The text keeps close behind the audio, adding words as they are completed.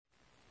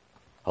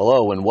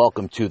Hello and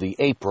welcome to the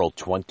April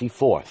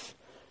 24th,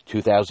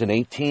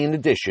 2018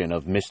 edition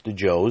of Mr.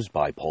 Joe's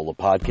Bipolar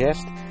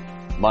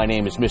Podcast. My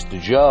name is Mr.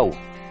 Joe.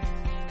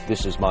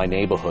 This is my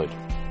neighborhood.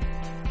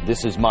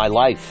 This is my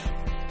life.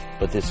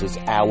 But this is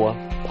our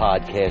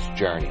podcast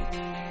journey.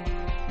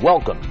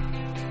 Welcome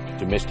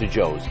to Mr.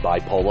 Joe's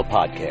Bipolar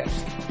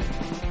Podcast.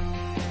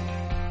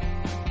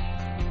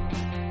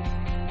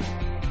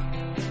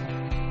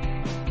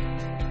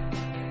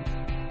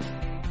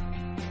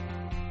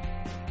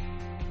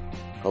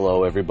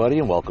 Hello, everybody,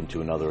 and welcome to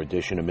another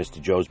edition of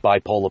Mr. Joe's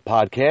Bipolar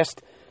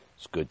Podcast.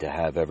 It's good to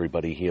have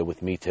everybody here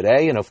with me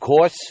today, and of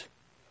course,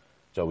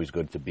 it's always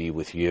good to be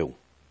with you.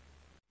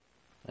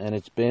 And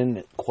it's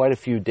been quite a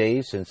few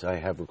days since I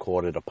have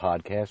recorded a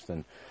podcast,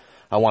 and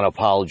I want to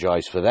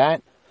apologize for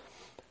that.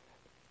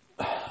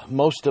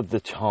 Most of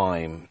the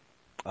time,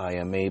 I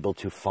am able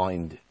to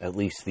find at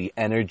least the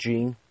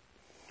energy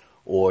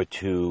or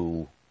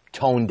to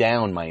tone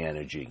down my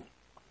energy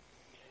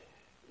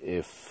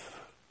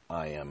if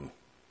I am,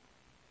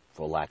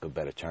 for lack of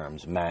better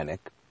terms,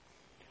 manic.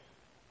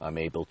 I'm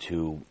able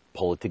to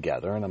pull it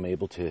together and I'm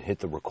able to hit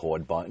the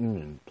record button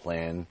and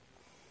plan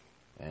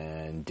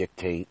and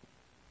dictate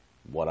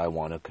what I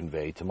want to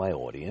convey to my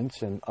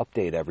audience and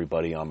update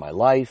everybody on my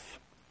life,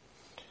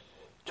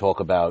 talk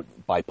about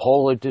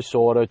bipolar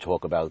disorder,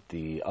 talk about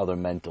the other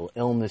mental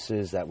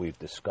illnesses that we've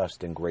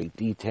discussed in great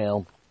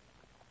detail.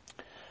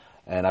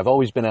 And I've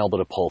always been able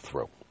to pull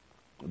through.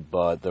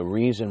 But the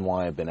reason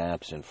why I've been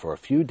absent for a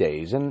few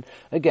days, and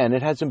again,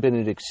 it hasn't been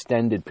an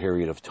extended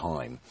period of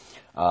time,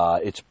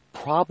 it's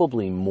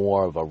probably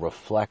more of a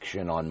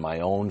reflection on my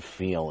own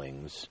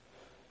feelings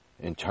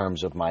in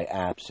terms of my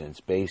absence,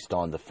 based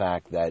on the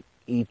fact that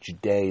each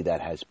day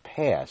that has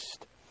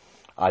passed,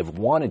 I've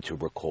wanted to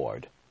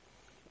record,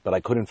 but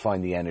I couldn't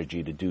find the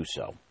energy to do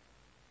so.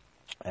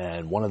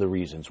 And one of the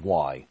reasons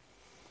why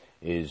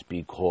is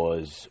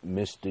because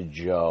Mr.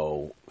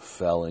 Joe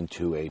fell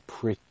into a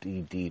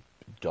pretty deep,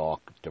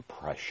 dark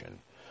depression.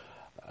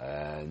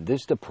 And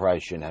this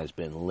depression has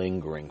been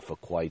lingering for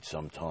quite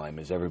some time,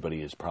 as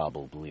everybody is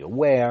probably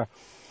aware.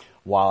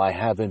 While I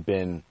haven't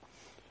been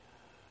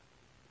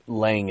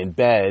laying in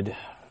bed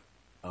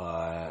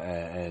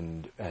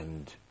and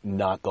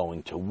not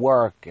going to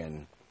work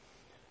and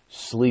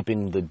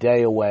sleeping the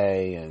day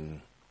away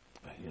and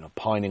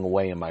pining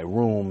away in my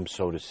room,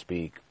 so to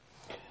speak,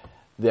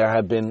 there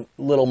have been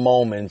little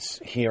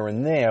moments here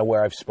and there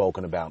where I've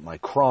spoken about my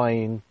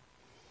crying,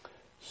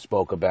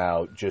 spoke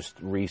about just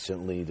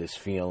recently this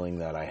feeling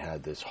that I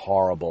had this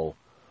horrible,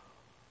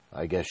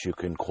 I guess you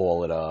can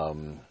call it a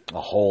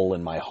hole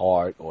in my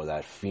heart, or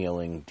that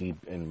feeling deep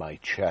in my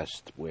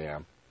chest where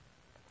I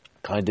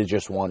kind of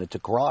just wanted to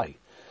cry.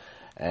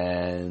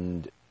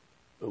 And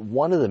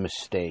one of the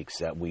mistakes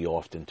that we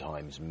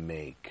oftentimes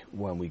make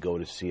when we go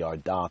to see our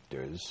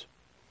doctors,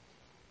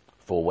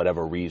 for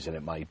whatever reason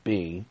it might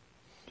be,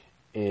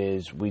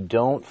 is we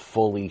don't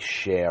fully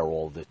share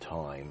all the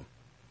time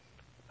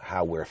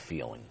how we're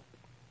feeling.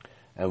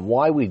 And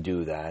why we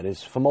do that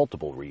is for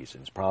multiple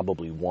reasons.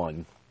 Probably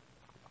one,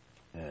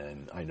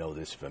 and I know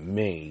this for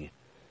me,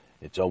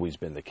 it's always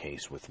been the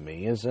case with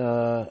me, is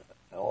I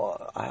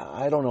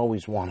don't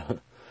always want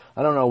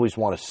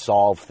to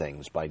solve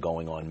things by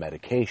going on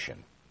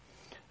medication.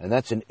 And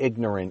that's an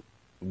ignorant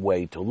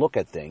way to look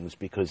at things,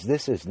 because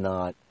this is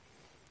not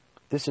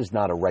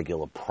a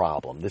regular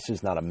problem. This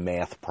is not a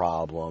math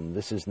problem.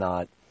 This is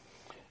not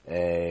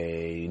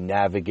a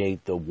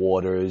navigate the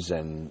waters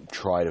and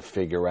try to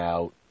figure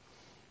out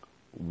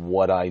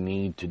what I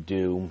need to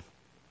do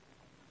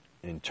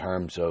in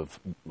terms of,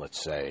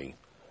 let's say,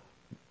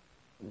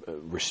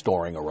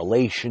 restoring a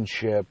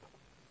relationship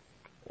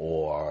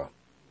or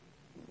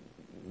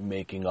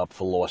making up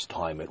for lost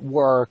time at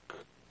work,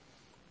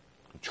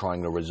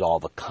 trying to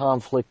resolve a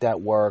conflict at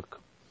work.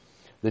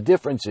 The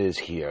difference is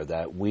here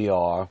that we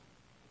are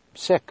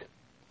sick.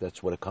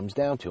 That's what it comes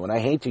down to. And I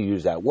hate to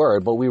use that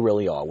word, but we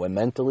really are. We're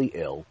mentally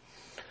ill.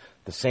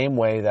 The same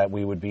way that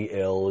we would be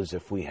ill as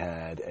if we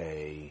had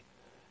a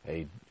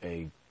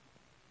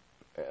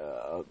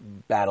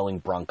battling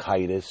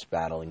bronchitis,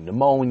 battling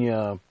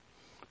pneumonia,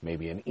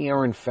 maybe an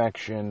ear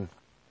infection,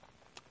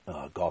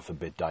 God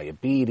forbid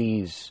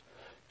diabetes,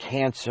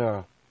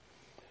 cancer.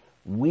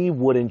 We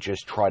wouldn't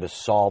just try to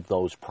solve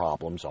those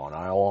problems on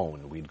our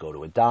own. We'd go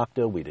to a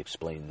doctor, we'd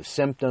explain the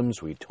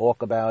symptoms, we'd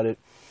talk about it,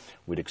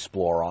 we'd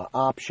explore our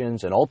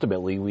options, and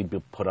ultimately we'd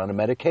be put on a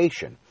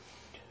medication.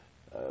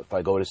 If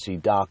I go to see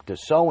Dr.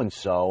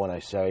 So-and-so and I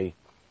say,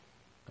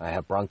 I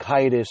have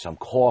bronchitis, I'm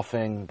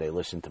coughing, they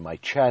listen to my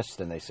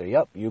chest and they say,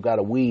 yep, you got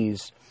a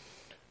wheeze,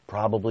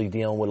 probably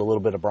dealing with a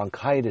little bit of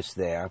bronchitis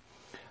there.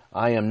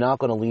 I am not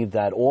going to leave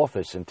that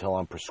office until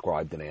I'm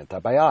prescribed an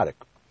antibiotic.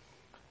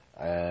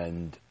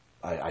 And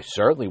I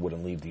certainly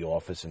wouldn't leave the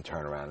office and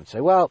turn around and say,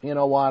 well, you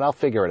know what, I'll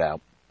figure it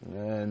out.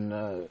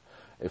 And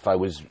if I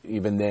was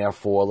even there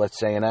for, let's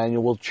say, an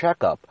annual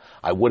checkup,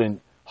 I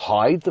wouldn't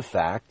hide the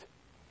fact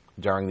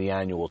during the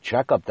annual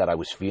checkup that I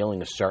was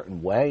feeling a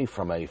certain way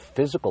from a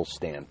physical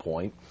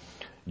standpoint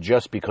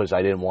just because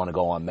I didn't want to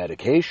go on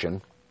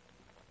medication.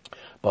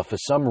 But for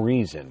some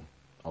reason,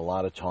 a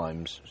lot of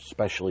times,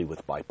 especially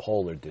with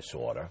bipolar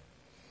disorder,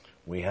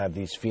 we have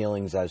these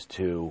feelings as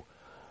to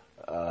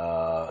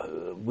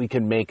we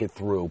can make it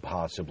through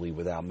possibly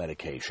without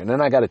medication.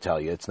 And I got to tell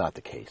you, it's not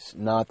the case.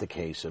 Not the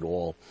case at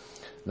all.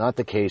 Not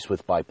the case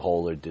with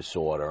bipolar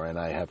disorder. And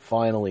I have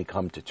finally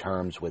come to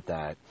terms with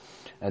that.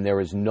 And there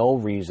is no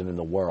reason in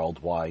the world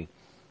why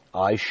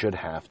I should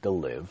have to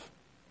live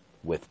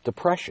with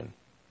depression,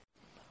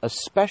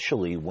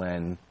 especially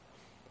when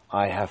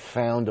I have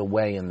found a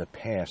way in the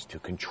past to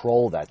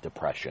control that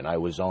depression. I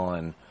was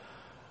on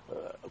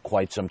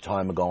quite some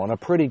time ago on a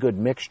pretty good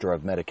mixture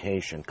of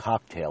medication,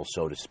 cocktail,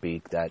 so to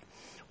speak, that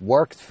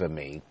worked for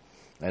me.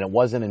 And it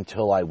wasn't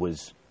until I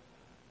was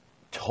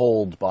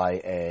told by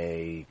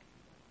a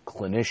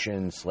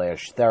clinician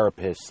 /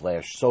 therapist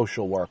 /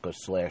 social worker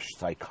 /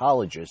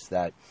 psychologist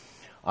that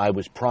I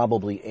was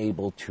probably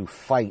able to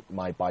fight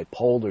my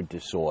bipolar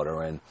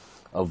disorder and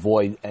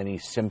avoid any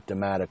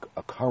symptomatic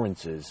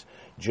occurrences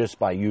just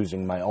by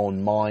using my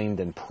own mind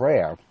and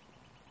prayer,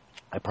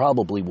 I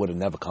probably would have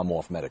never come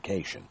off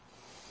medication.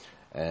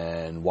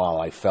 And while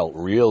I felt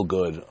real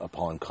good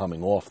upon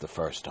coming off the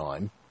first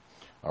time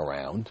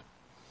around,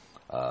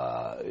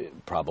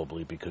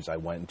 probably because I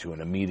went into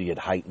an immediate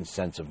heightened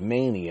sense of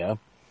mania,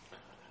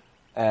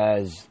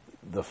 as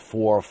the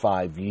 4 or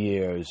 5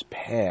 years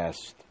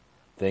passed,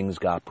 things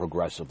got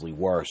progressively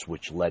worse,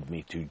 which led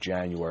me to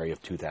January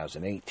of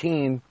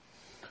 2018,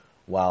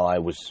 while I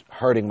was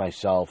hurting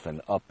myself and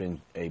up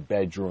in a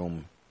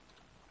bedroom,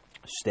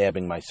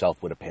 stabbing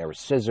myself with a pair of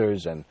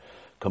scissors and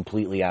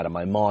completely out of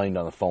my mind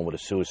on the phone with a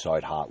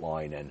suicide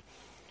hotline. And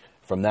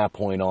from that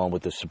point on,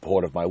 with the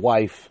support of my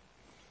wife,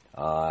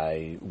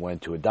 I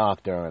went to a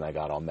doctor and I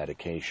got on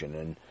medication.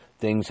 And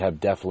things have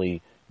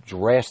definitely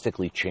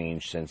drastically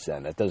changed since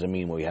then. That doesn't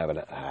mean we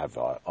haven't have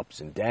ups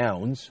and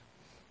downs,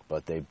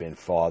 but they've been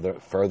further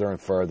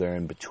and further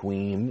in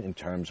between in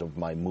terms of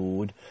my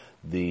mood.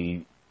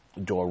 The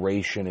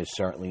duration is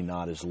certainly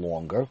not as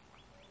longer,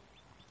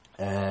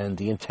 and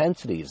the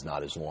intensity is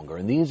not as longer.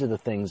 And these are the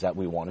things that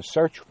we want to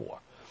search for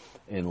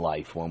in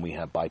life when we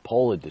have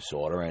bipolar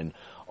disorder, and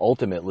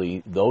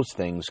ultimately those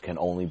things can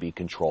only be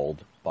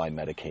controlled by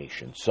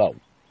medication. So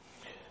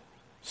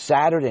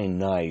Saturday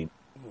night,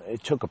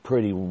 it took a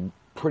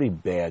pretty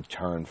bad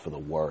turn for the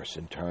worse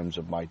in terms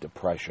of my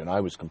depression. I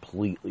was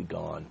completely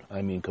gone.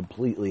 I mean,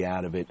 completely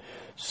out of it.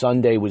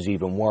 Sunday was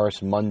even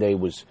worse. Monday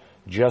was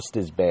just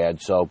as bad.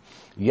 So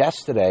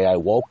yesterday I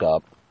woke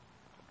up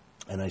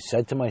and I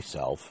said to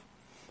myself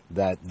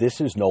that this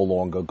is no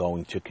longer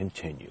going to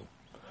continue.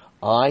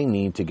 I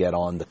need to get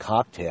on the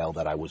cocktail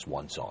that I was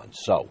once on.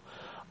 So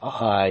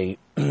I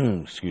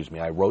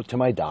wrote to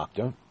my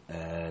doctor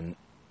and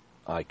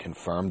I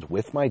confirmed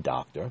with my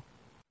doctor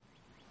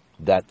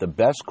that the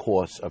best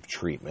course of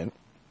treatment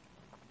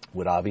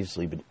would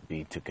obviously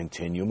be to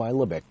continue my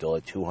Lamictal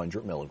at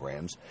 200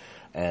 milligrams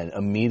and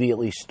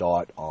immediately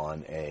start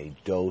on a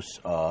dose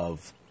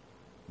of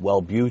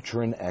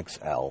Wellbutrin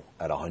XL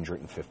at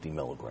 150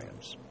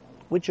 milligrams,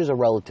 which is a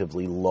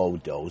relatively low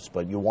dose,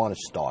 but you want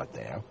to start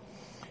there.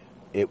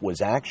 It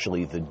was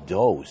actually the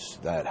dose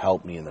that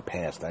helped me in the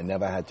past. I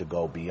never had to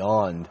go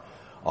beyond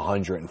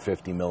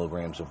 150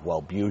 milligrams of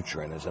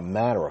Wellbutrin. As a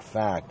matter of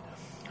fact,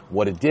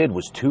 what it did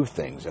was two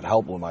things. It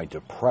helped with my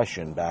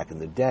depression back in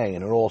the day,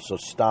 and it also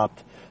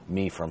stopped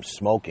me from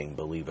smoking,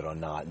 believe it or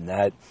not. And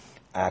that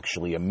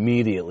actually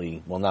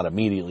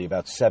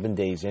about 7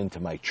 days into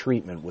my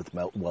treatment with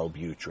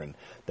Wellbutrin,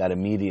 that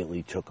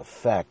immediately took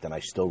effect. And I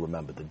still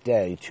remember the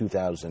day,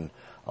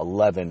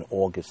 2011,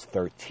 August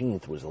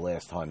 13th was the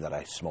last time that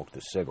I smoked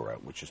a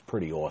cigarette, which is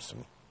pretty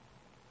awesome.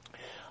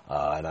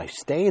 And I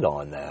stayed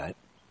on that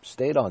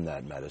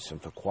medicine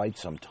for quite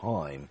some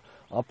time,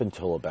 up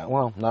until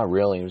not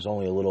really, it was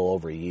only a little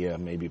over a year,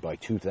 maybe by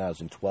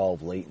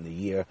 2012, late in the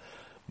year,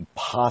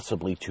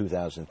 possibly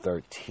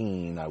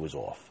 2013, I was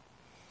off.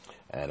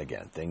 And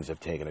again, things have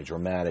taken a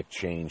dramatic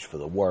change for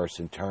the worse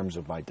in terms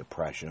of my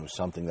depression. It was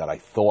something that I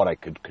thought I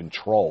could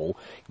control.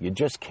 You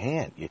just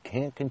can't. You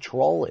can't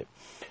control it.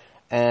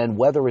 And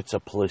whether it's a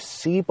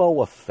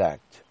placebo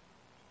effect,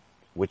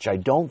 which I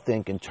don't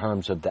think in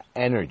terms of the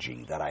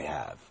energy that I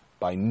have,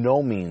 by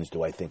no means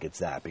do I think it's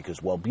that, because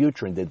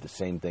Wellbutrin did the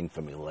same thing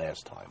for me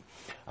last time.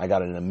 I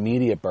got an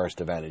immediate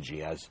burst of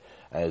energy, as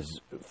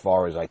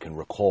far as I can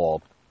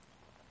recall,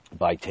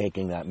 by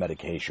taking that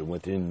medication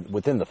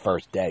within the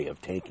first day of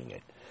taking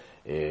it.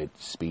 It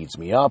speeds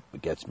me up,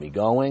 it gets me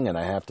going, and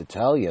I have to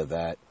tell you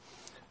that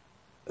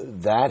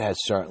has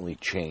certainly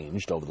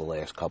changed over the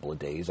last couple of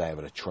days. I have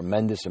a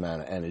tremendous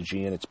amount of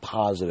energy, and it's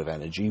positive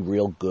energy,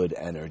 real good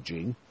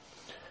energy.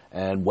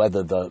 And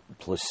whether the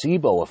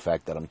placebo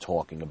effect that I'm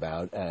talking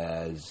about,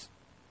 as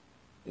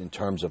in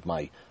terms of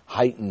my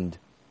heightened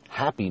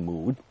happy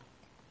mood,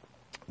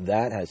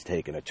 that has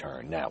taken a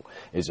turn. Now,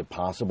 is it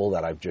possible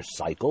that I've just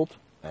cycled,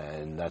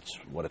 and that's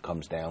what it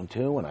comes down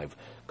to, and I've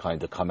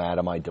kind of come out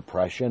of my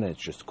depression, and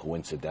it's just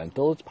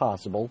coincidental? It's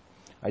possible.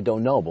 I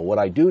don't know. But what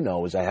I do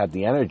know is I have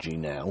the energy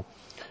now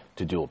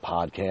to do a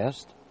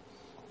podcast,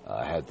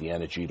 I had the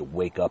energy to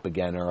wake up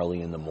again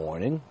early in the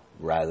morning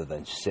rather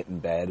than sit in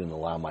bed and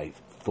allow my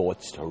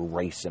thoughts to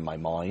race in my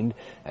mind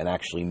and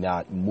actually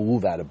not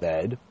move out of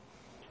bed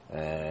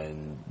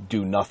and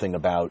do nothing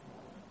about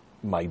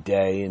my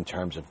day in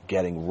terms of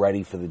getting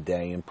ready for the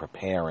day and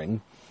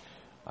preparing.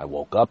 I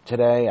woke up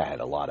today, I had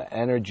a lot of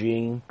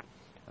energy,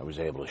 I was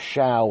able to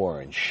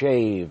shower and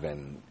shave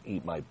and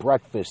eat my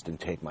breakfast and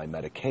take my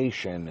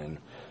medication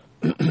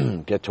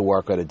and get to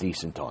work at a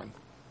decent time.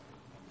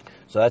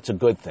 So that's a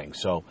good thing.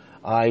 So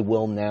I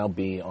will now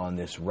be on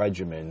this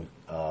regimen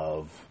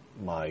of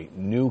my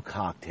new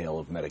cocktail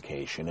of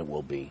medication. It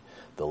will be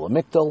the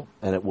Lamictal,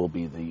 and it will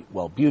be the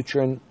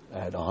Wellbutrin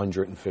at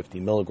 150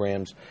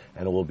 milligrams,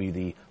 and it will be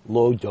the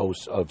low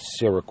dose of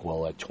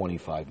Seroquel at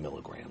 25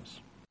 milligrams.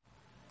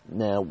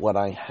 Now, what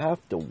I have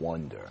to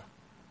wonder,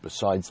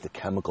 besides the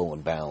chemical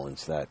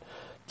imbalance that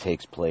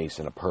takes place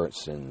in a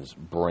person's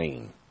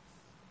brain,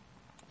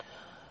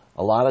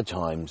 a lot of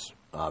times,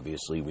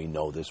 obviously we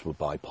know this with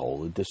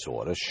bipolar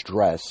disorder,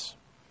 stress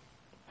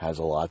has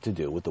a lot to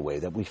do with the way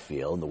that we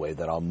feel and the way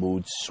that our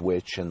moods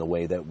switch and the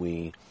way that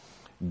we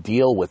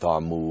deal with our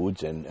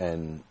moods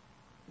and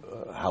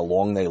how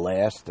long they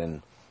last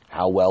and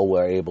how well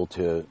we're able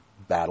to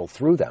battle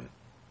through them.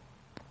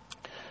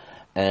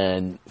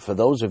 And for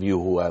those of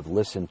you who have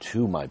listened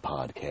to my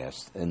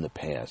podcast in the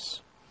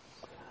past,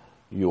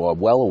 you are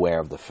well aware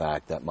of the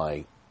fact that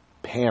my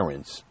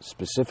parents,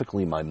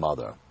 specifically my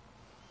mother,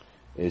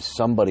 is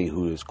somebody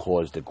who has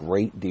caused a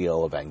great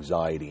deal of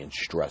anxiety and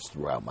stress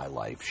throughout my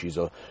life. She's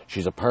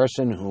a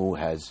person who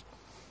has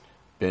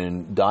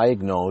been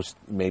diagnosed,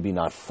 maybe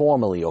not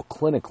formally or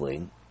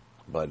clinically,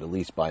 but at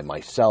least by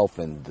myself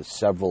and the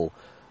several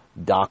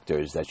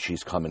doctors that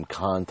she's come in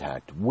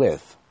contact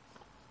with,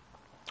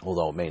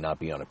 although it may not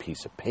be on a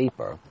piece of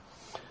paper.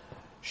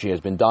 She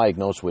has been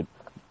diagnosed with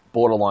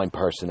borderline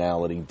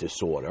personality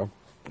disorder,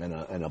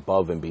 and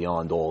above and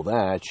beyond all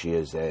that, she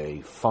is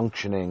a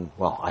functioning,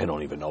 well, I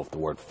don't even know if the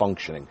word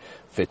functioning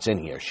fits in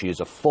here. She is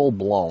a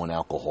full-blown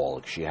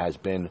alcoholic. She has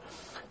been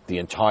the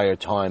entire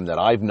time that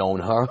I've known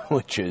her,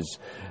 which is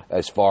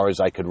as far as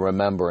I could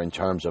remember in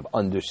terms of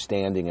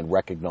understanding and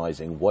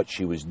recognizing what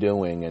she was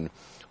doing and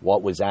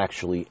what was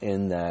actually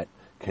in that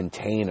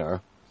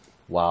container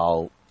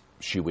while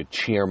she would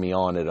cheer me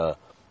on at a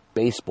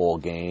baseball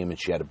game,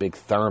 and she had a big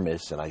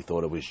thermos, and I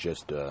thought it was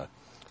just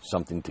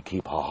something to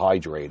keep her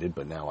hydrated,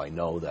 but now I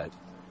know that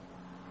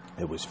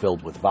it was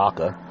filled with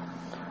vodka.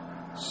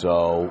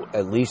 So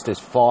at least as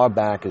far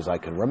back as I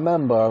can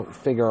remember,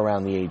 figure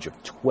around the age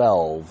of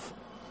 12,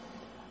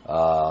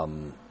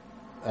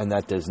 and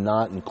that does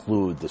not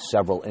include the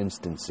several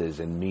instances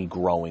in me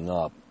growing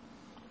up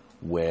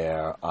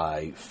where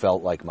I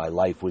felt like my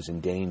life was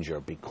in danger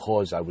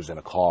because I was in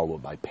a car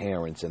with my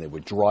parents and they were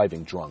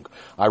driving drunk.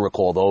 I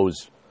recall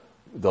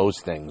those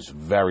things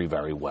very,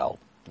 very well.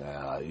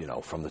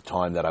 From the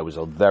time that I was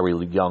a very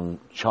young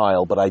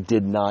child, but I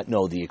did not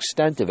know the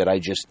extent of it. I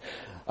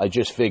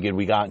just figured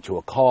we got into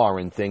a car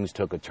and things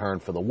took a turn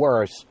for the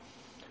worse.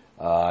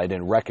 I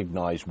didn't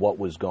recognize what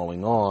was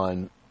going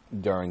on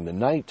during the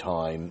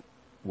nighttime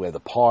where the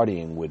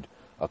partying would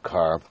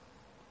occur,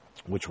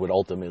 which would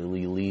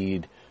ultimately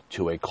lead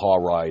to a car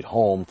ride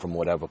home from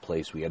whatever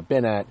place we had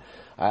been at.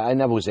 I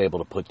never was able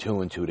to put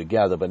two and two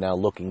together, but now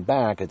looking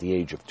back at the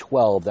age of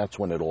 12, that's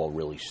when it all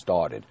really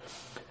started.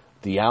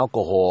 The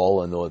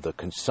alcohol and the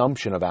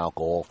consumption of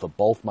alcohol for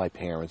both my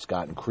parents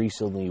got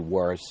increasingly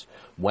worse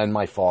when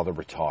my father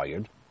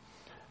retired,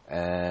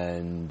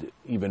 and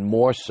even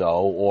more so,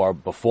 or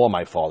before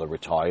my father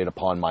retired,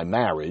 upon my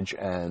marriage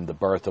and the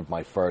birth of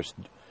my first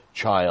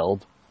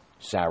child,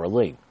 Sarah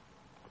Lee.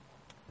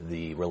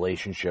 The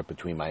relationship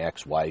between my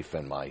ex-wife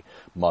and my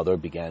mother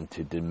began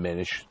to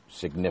diminish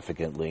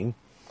significantly,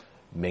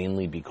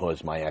 mainly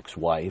because my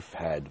ex-wife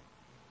had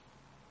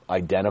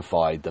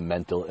identified the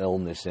mental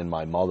illness in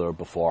my mother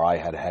before I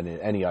had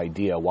any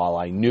idea. While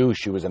I knew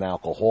she was an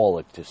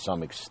alcoholic to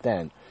some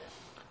extent,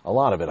 a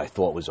lot of it I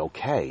thought was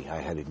okay. I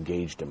had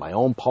engaged in my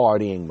own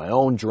partying, my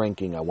own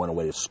drinking. I went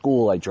away to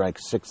school. I drank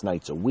 6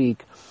 nights a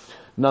week.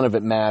 None of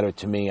it mattered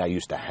to me. I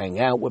used to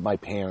hang out with my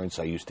parents.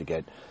 I used to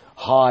get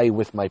high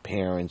with my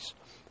parents,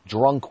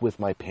 drunk with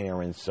my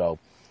parents. So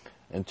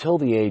until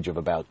the age of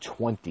about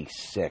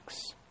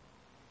 26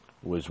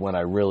 was when I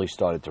really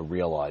started to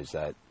realize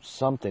that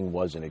something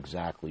wasn't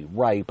exactly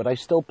right, but I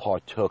still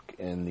partook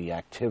in the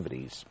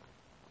activities.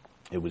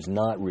 It was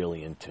not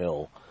really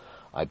until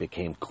I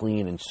became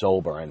clean and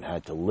sober and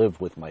had to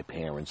live with my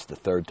parents the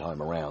third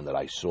time around that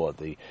I saw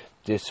the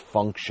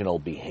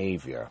dysfunctional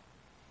behavior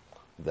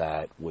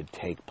that would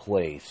take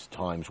place,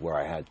 times where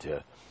I had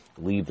to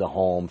leave the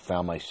home,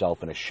 found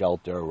myself in a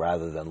shelter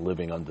rather than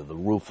living under the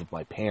roof of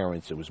my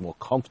parents. It was more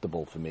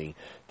comfortable for me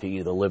to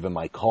either live in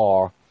my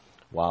car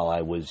while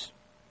I was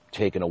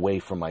taken away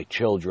from my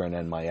children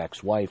and my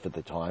ex-wife at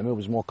the time. It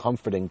was more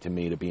comforting to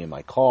me to be in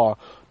my car,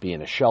 be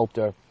in a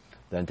shelter,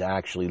 than to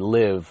actually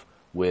live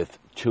with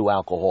 2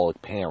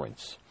 alcoholic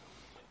parents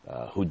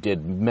who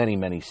did many,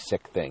 many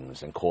sick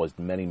things and caused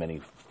many, many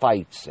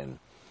fights and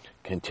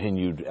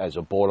continued as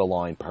a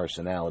borderline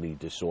personality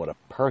disorder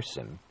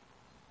person.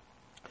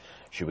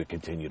 She would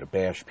continue to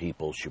bash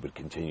people. She would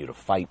continue to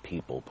fight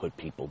people, put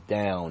people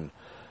down,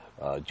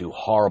 do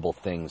horrible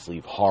things,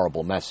 leave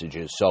horrible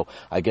messages. So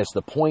I guess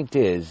the point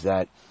is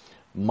that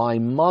my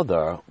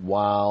mother,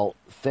 while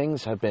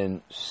things have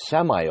been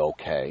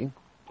semi-okay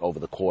over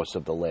the course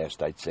of the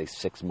last, I'd say,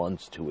 6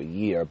 months to a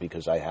year,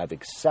 because I have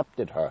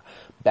accepted her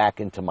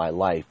back into my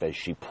life as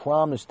she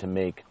promised to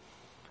make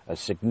a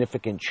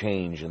significant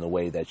change in the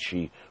way that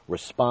she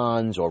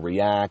responds or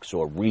reacts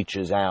or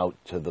reaches out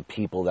to the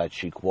people that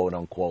she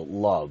quote-unquote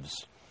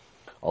loves,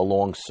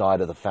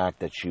 alongside of the fact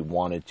that she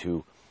wanted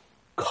to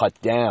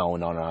cut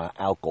down on our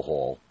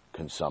alcohol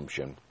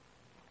consumption.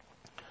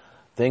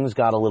 Things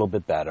got a little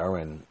bit better,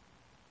 and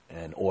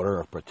an order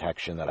of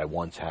protection that I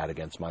once had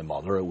against my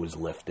mother, it was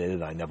lifted,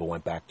 and I never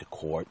went back to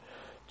court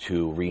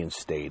to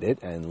reinstate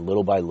it. And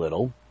little by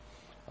little,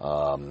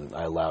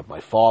 I allowed my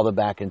father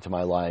back into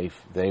my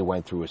life. They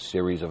went through a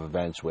series of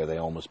events where they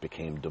almost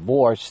became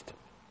divorced,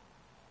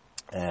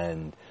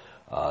 and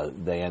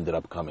they ended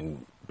up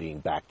being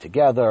back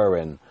together,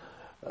 and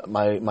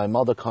my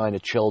mother kind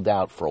of chilled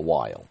out for a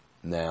while.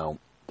 Now,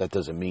 that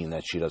doesn't mean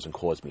that she doesn't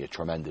cause me a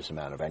tremendous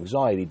amount of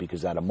anxiety,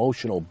 because that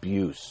emotional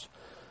abuse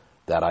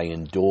that I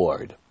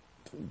endured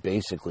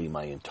basically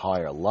my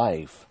entire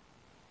life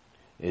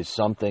is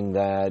something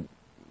that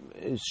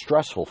is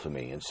stressful for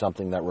me, and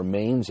something that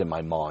remains in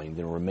my mind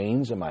and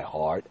remains in my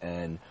heart.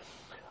 And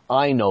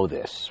I know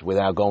this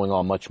without going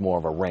on much more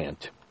of a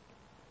rant.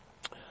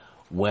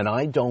 When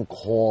I don't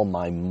call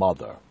my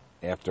mother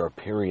after a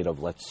period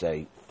of, let's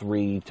say,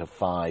 3 to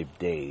 5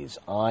 days,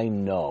 I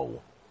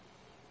know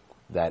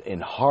that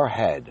in her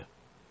head,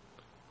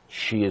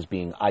 she is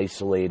being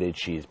isolated,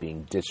 she is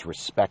being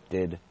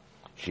disrespected,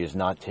 she is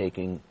not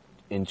taking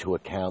into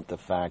account the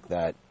fact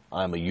that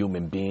I'm a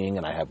human being,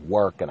 and I have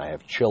work, and I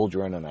have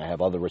children, and I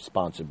have other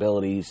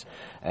responsibilities,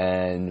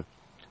 and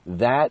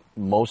that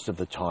most of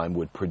the time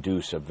would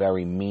produce a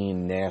very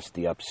mean,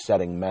 nasty,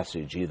 upsetting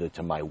message either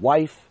to my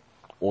wife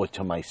or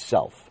to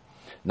myself.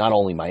 Not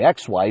only my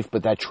ex-wife,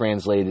 but that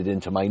translated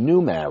into my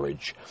new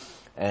marriage.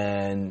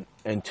 And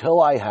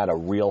until I had a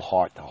real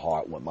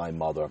heart-to-heart with my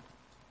mother,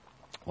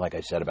 like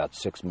I said, about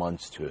 6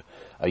 months to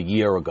a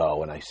year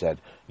ago, and I said,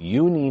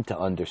 you need to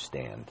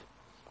understand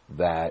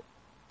that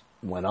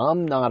when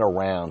I'm not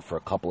around for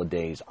a couple of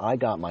days, I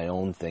got my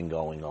own thing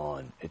going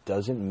on. It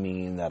doesn't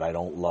mean that I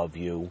don't love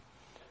you.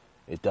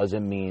 It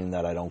doesn't mean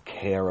that I don't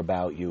care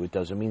about you. It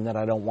doesn't mean that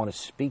I don't want to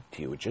speak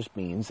to you. It just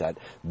means that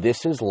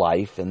this is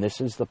life, and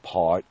this is the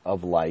part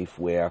of life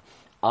where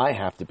I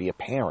have to be a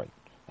parent,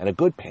 and a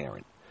good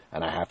parent.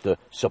 And I have to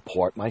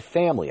support my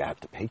family. I have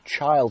to pay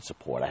child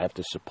support. I have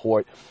to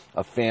support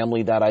a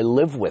family that I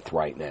live with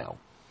right now,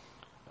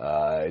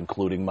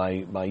 including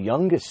my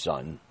youngest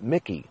son,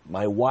 Mickey,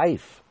 my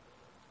wife,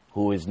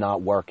 who is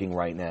not working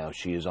right now.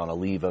 She is on a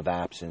leave of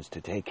absence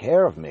to take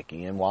care of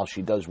Mickey. And while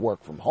she does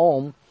work from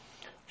home,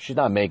 she's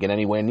not making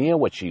anywhere near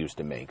what she used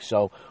to make.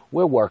 So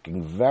we're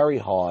working very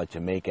hard to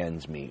make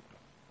ends meet.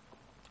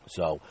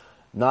 So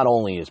not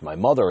only is my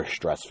mother a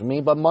stress for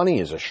me, but money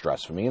is a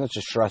stress for me, and it's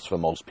a stress for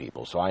most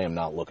people. So I am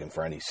not looking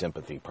for any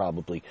sympathy.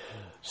 Probably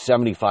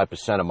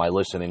 75% of my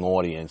listening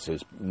audience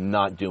is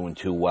not doing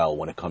too well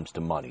when it comes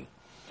to money.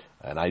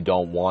 And I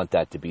don't want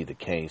that to be the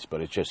case,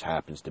 but it just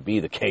happens to be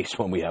the case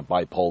when we have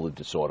bipolar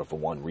disorder for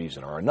one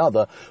reason or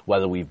another.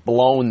 Whether we've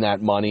blown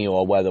that money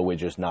or whether we're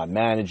just not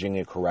managing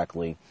it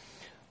correctly,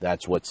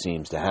 that's what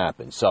seems to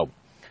happen. So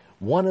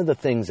one of the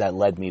things that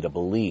led me to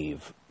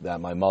believe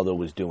that my mother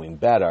was doing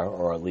better,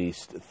 or at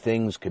least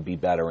things could be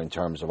better in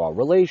terms of our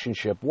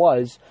relationship,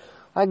 was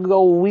I could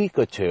go a week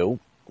or two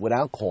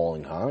without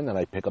calling her, and then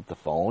I'd pick up the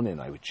phone and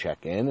I would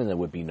check in, and there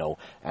would be no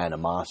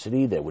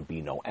animosity, there would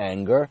be no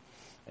anger,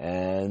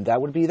 and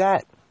that would be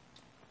that.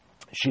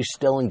 She's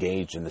still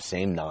engaged in the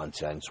same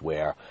nonsense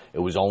where it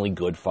was only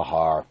good for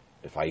her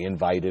if I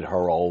invited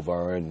her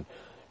over, and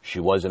she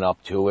wasn't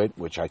up to it,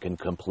 which I can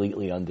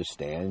completely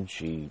understand.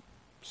 She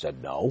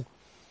said no.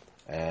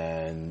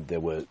 And there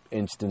were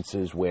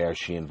instances where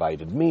she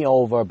invited me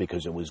over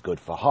because it was good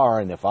for her,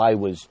 and if I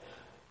was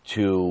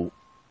to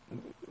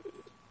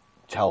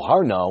tell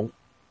her no,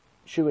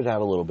 she would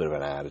have a little bit of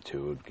an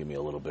attitude, give me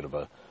a little bit of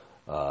a,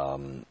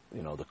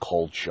 the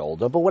cold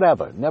shoulder, but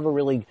whatever. Never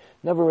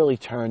really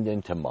turned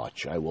into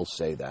much, I will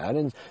say that.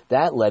 And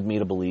that led me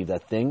to believe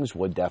that things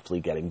were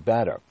definitely getting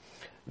better.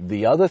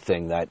 The other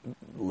thing that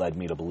led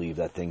me to believe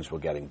that things were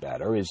getting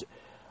better is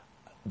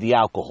the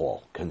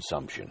alcohol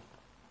consumption.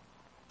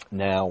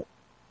 Now,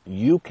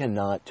 you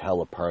cannot tell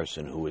a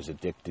person who is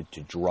addicted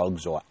to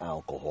drugs or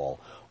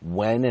alcohol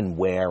when and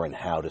where and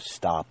how to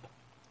stop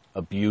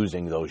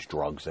abusing those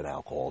drugs and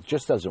alcohol. It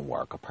just doesn't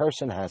work. A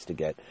person has to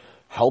get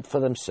help for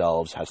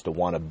themselves, has to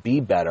want to be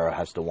better,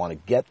 has to want to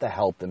get the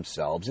help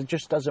themselves. It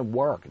just doesn't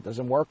work. It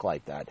doesn't work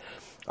like that.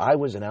 I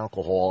was an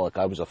alcoholic.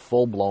 I was a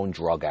full-blown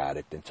drug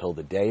addict until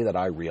the day that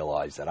I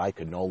realized that I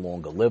could no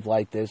longer live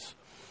like this,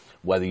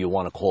 whether you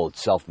want to call it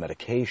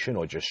self-medication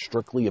or just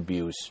strictly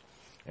abuse,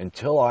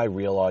 until I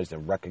realized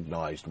and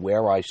recognized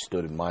where I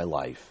stood in my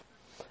life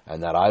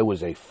and that I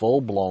was a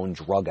full-blown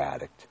drug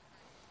addict,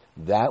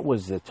 that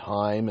was the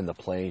time and the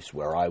place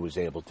where I was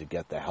able to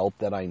get the help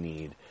that I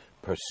need,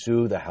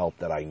 pursue the help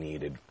that I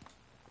needed,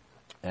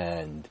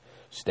 and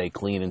stay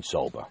clean and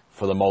sober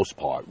for the most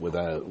part, with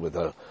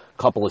a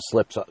couple of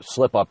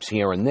slip-ups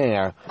here and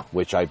there,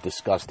 which I've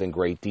discussed in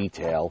great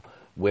detail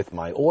with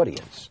my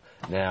audience.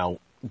 Now,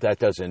 that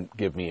doesn't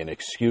give me an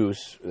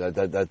excuse,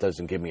 that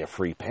doesn't give me a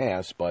free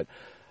pass, but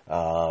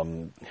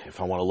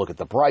if I want to look at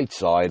the bright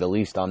side, at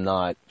least I'm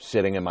not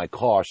sitting in my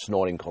car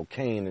snorting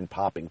cocaine and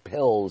popping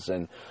pills,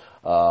 and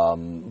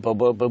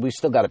but we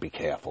still got to be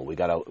careful. We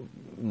got to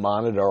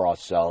monitor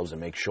ourselves and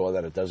make sure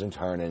that it doesn't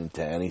turn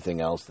into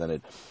anything else than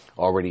it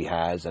already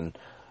has, and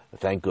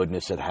thank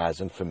goodness it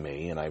hasn't for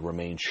me, and I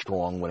remain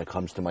strong when it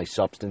comes to my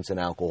substance and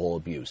alcohol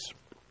abuse.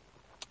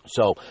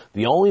 So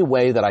the only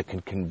way that I can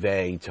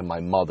convey to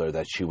my mother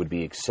that she would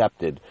be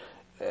accepted,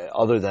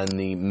 other than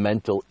the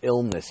mental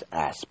illness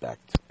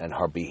aspect and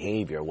her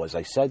behavior, was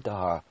I said to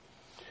her,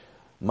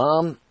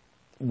 Mom,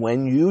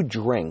 when you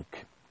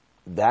drink,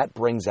 that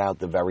brings out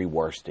the very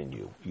worst in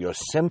you. Your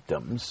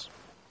symptoms,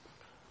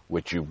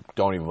 which you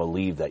don't even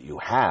believe that you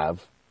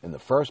have in the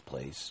first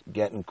place,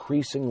 get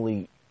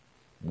increasingly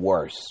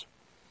worse.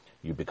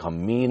 You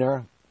become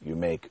meaner, you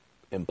make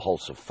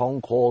impulsive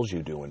phone calls,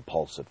 you do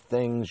impulsive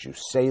things, you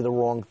say the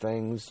wrong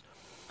things,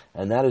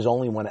 and that is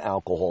only when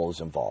alcohol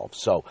is involved.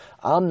 So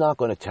I'm not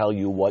going to tell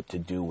you what to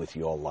do with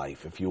your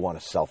life. If you want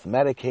to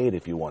self-medicate,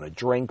 if you want to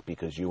drink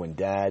because you and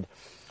Dad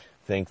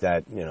think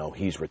that,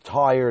 he's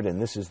retired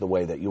and this is the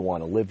way that you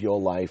want to live your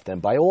life, then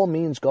by all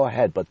means go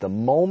ahead. But the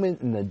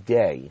moment in the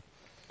day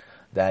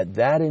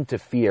that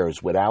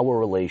interferes with our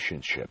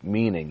relationship,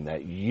 meaning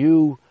that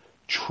you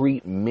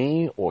treat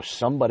me or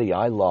somebody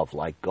I love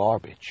like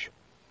garbage,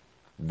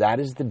 that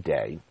is the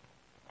day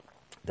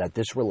that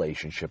this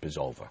relationship is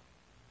over.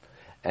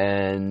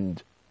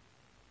 And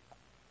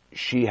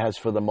she has,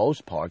 for the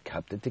most part,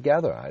 kept it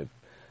together.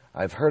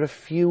 I've heard a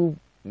few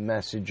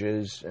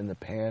messages in the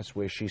past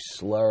where she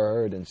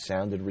slurred and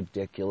sounded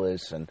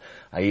ridiculous, and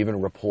I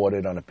even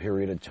reported on a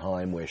period of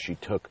time where she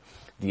took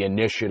the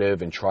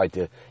initiative and tried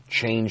to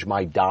change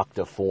my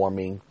doctor for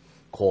me,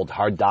 called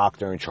her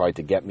doctor and tried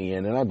to get me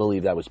in, and I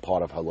believe that was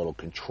part of her little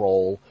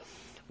control,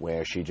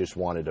 where she just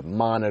wanted to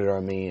monitor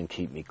me and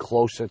keep me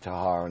closer to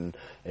her, and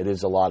it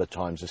is a lot of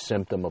times a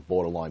symptom of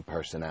borderline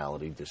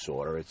personality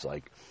disorder. It's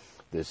like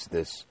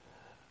this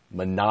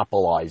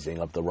monopolizing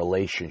of the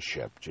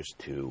relationship just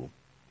to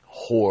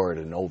hoard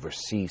and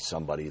oversee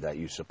somebody that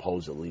you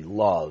supposedly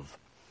love,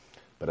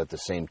 but at the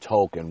same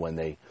token, when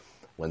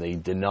they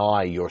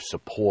deny your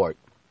support,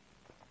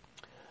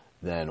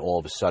 then all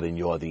of a sudden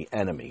you're the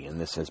enemy,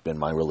 and this has been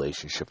my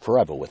relationship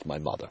forever with my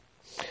mother.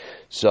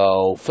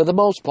 So, for the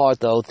most part,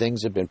 though,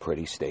 things have been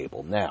pretty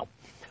stable. Now,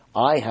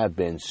 I have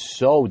been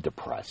so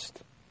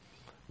depressed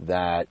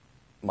that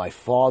my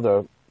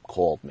father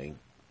called me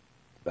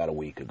about a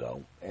week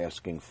ago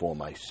asking for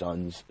my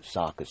son's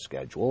soccer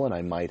schedule, and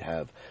I might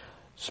have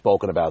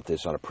spoken about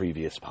this on a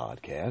previous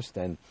podcast,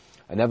 and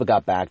I never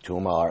got back to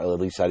him, or at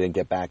least I didn't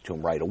get back to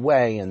him right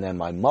away, and then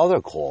my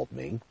mother called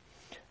me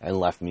and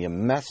left me a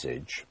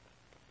message.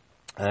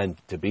 And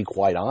to be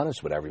quite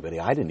honest with everybody,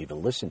 I didn't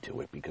even listen to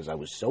it because I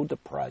was so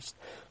depressed,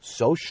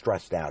 so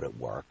stressed out at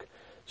work,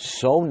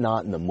 so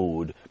not in the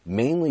mood,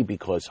 mainly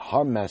because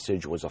her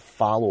message was a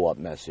follow-up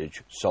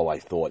message, so I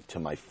thought, to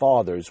my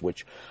father's,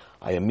 which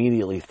I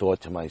immediately thought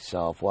to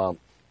myself, well,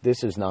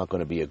 this is not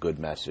going to be a good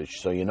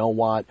message. So you know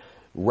what?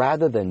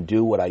 Rather than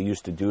do what I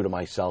used to do to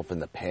myself in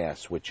the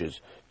past, which is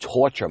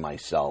torture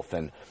myself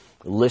and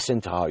listen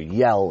to her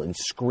yell and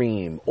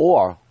scream,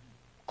 or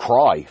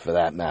cry, for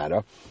that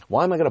matter,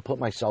 why am I going to put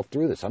myself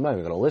through this? I'm not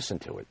even going to listen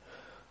to it.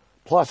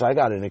 Plus, I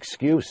got an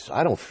excuse.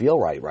 I don't feel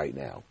right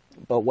now.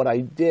 But what I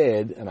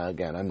did, and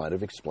again, I might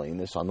have explained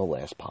this on the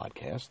last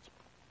podcast,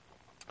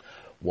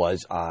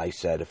 was I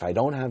said, if I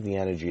don't have the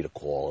energy to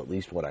call, at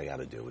least what I got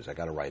to do is I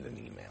got to write an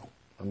email.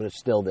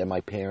 They're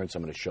my parents.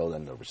 I'm going to show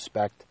them the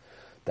respect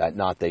that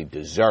not they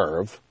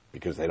deserve,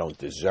 because they don't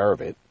deserve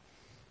it,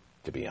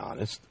 to be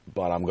honest,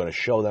 but I'm going to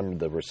show them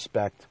the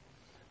respect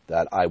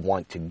that I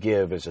want to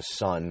give as a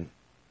son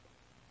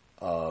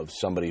of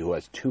somebody who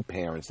has two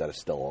parents that are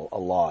still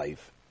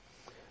alive.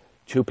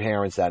 Two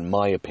parents that, in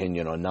my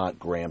opinion, are not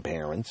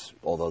grandparents,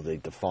 although they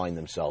define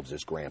themselves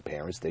as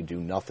grandparents. They do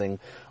nothing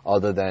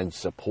other than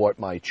support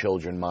my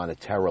children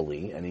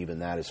monetarily, and even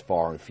that is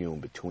far and few in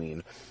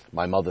between.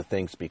 My mother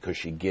thinks because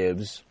she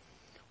gives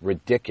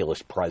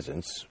ridiculous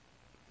presents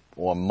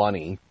or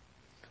money,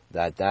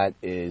 that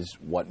is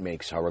what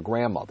makes her a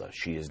grandmother.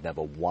 She has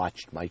never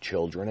watched my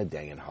children a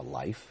day in her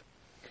life,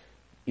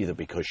 either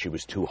because she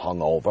was too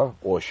hungover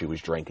or she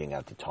was drinking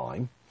at the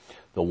time.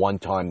 The one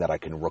time that I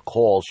can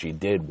recall she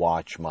did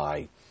watch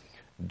my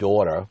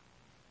daughter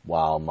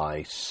while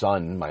my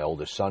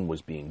oldest son,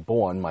 was being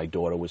born. My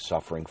daughter was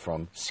suffering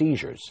from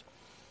seizures.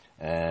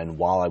 And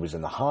while I was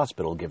in the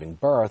hospital giving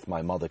birth,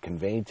 my mother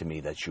conveyed to me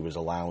that she was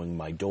allowing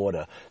my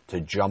daughter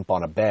to jump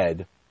on a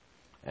bed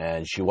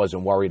and she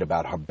wasn't worried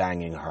about her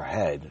banging her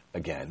head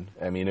again.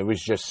 I mean, it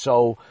was just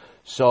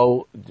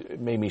it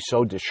made me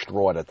so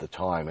distraught at the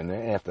time. And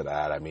after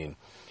that, I mean,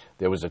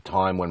 there was a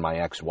time when my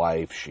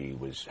ex-wife, she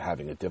was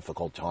having a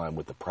difficult time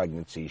with the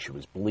pregnancy. She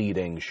was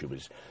bleeding. She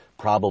was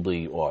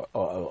probably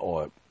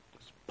or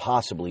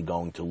possibly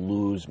going to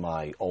lose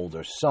my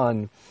older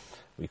son.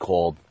 We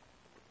called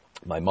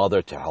my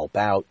mother to help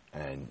out,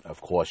 and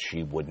of course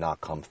she would not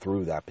come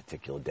through that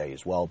particular day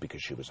as well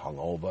because she was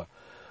hungover.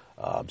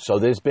 So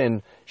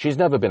she's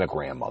never been a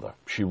grandmother.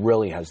 She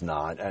really has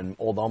not. And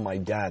although my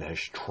dad has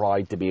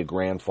tried to be a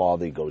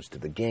grandfather, he goes to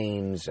the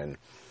games, and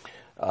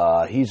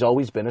he's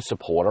always been a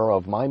supporter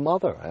of my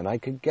mother. And I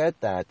could get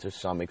that to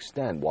some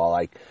extent.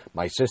 While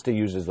my sister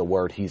uses the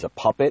word, he's a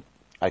puppet,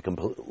 I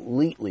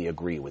completely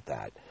agree with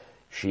that.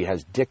 She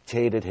has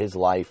dictated his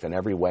life in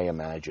every way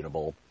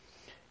imaginable.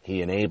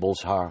 He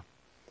enables her.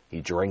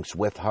 He drinks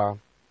with her.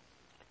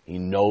 He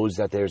knows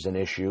that there's an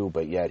issue,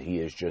 but yet he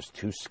is just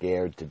too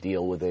scared to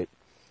deal with it,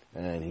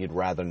 and he'd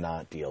rather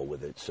not deal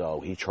with it.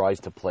 So he tries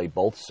to play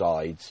both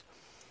sides.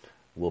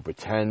 Will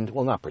pretend,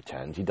 well, not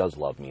pretend, he does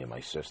love me and my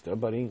sister,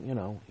 but he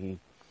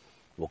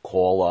will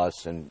call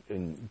us,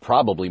 and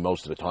probably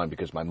most of the time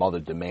because my mother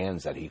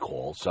demands that he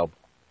call. So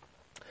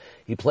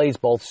he plays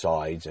both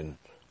sides, and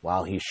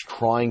while he's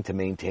trying to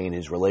maintain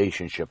his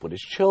relationship with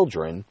his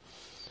children,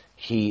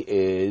 he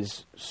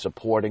is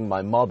supporting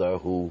my mother,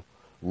 who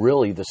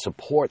really the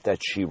support that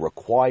she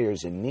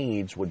requires and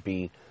needs would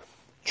be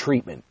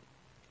treatment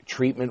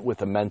with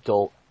a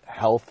mental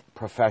health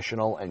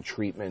professional and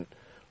treatment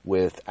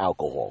with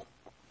alcohol.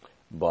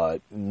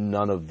 But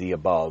none of the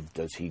above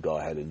does he go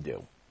ahead and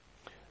do.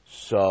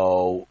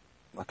 So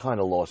I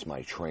kind of lost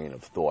my train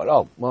of thought.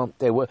 Oh, well,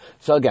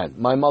 so again,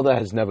 my mother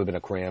has never been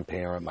a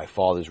grandparent. My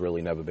father's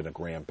really never been a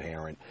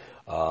grandparent.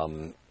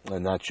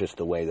 And that's just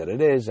the way that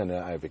it is, and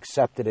I've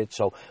accepted it.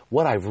 So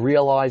what I've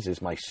realized is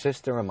my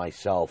sister and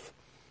myself,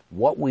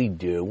 what we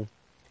do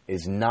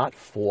is not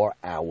for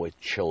our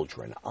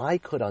children. I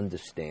could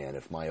understand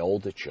if my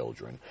older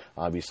children,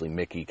 obviously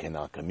Mickey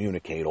cannot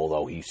communicate,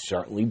 although he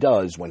certainly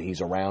does when he's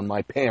around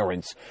my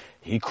parents.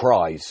 He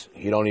cries.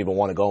 He don't even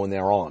want to go in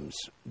their arms.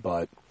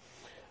 But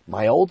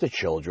my older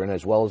children,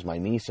 as well as my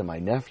niece and my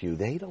nephew,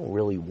 they don't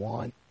really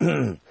want,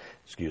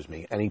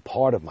 any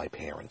part of my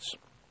parents.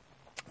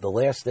 The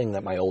last thing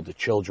that my older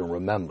children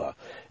remember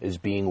is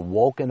being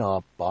woken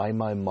up by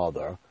my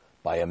mother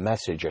by a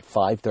message at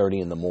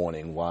 5:30 in the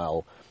morning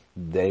while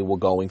they were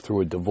going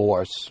through a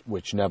divorce,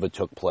 which never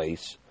took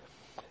place.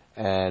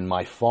 And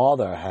my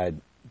father had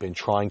been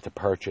trying to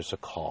purchase a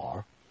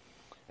car,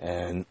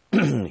 and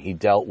he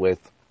dealt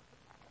with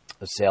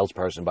a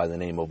salesperson by the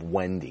name of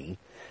Wendy,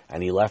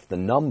 and he left the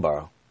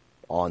number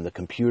on the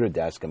computer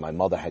desk, and my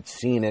mother had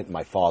seen it.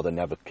 My father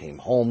never came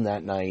home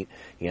that night.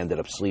 He ended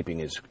up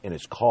sleeping in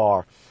his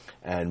car.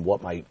 And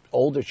what my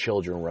older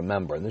children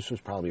remember, and this was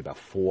probably about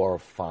 4 or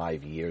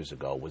 5 years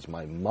ago, was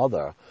my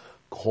mother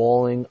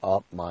calling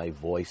up my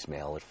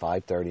voicemail at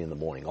 5:30 in the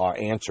morning, our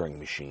answering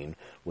machine,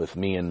 with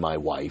me and my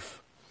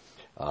wife.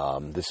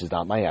 This is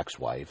not my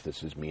ex-wife.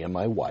 This is me and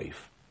my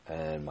wife.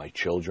 And my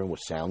children were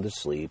sound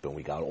asleep, and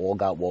we all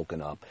got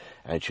woken up.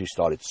 And she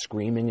started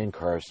screaming and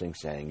cursing,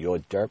 saying, "Your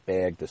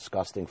dirtbag,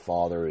 disgusting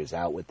father is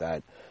out with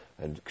that,"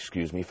 and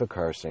excuse me for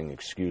cursing,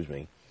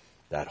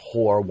 that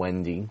whore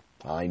Wendy.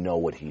 I know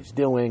what he's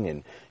doing,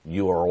 and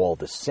you are all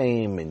the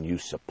same, and you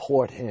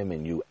support him,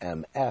 and you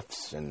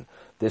MFs, and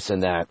this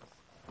and that.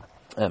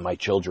 And my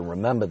children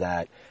remember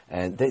that,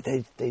 and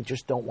they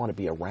just don't want to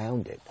be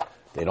around it.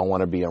 They don't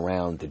want to be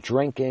around the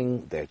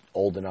drinking. They're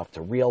old enough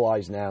to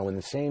realize now, and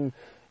the same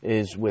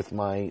is with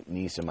my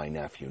niece and my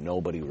nephew.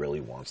 Nobody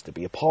really wants to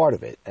be a part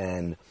of it.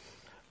 And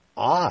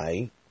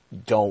I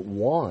don't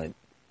want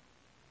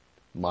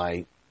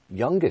my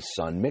youngest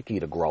son, Mickey,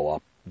 to grow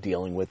up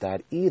dealing with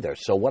that either.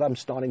 So what I'm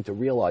starting to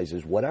realize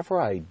is whatever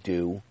I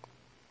do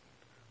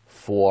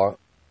for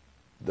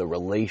the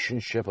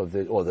relationship of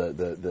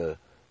the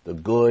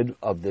good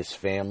of this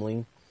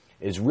family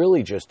is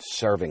really just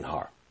serving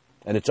her.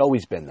 And it's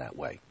always been that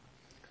way.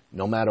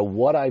 No matter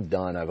what I've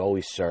done, I've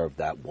always served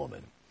that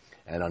woman.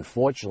 And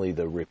unfortunately,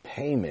 the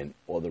repayment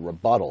or the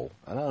rebuttal,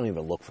 and I don't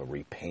even look for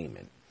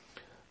repayment,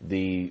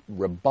 the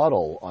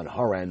rebuttal on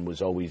her end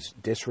was always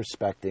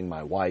disrespecting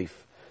my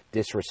wife,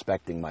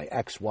 disrespecting my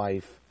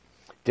ex-wife,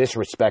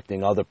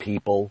 disrespecting other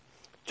people,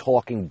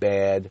 talking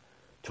bad,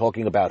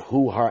 talking about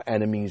who her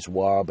enemies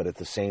were, but at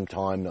the same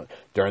time,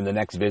 during the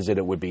next visit,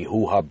 it would be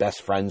who her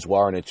best friends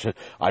were, and it's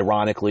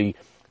ironically,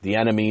 the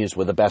enemies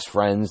were the best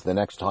friends. The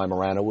next time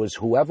around, it was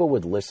whoever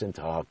would listen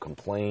to her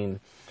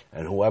complain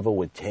and whoever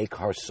would take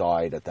her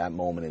side at that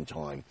moment in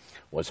time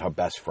was her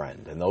best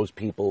friend. And those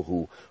people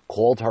who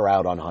called her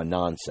out on her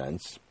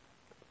nonsense,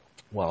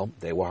 well,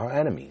 they were her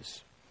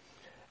enemies.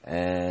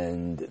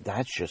 And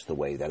that's just the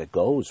way that it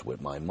goes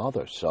with my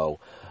mother. So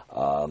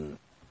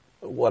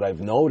what I've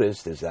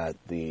noticed is that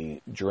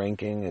the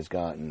drinking has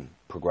gotten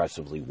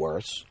progressively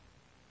worse.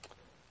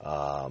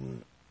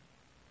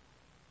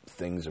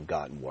 Things have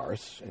gotten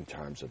worse in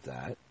terms of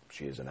that.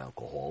 She is an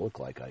alcoholic,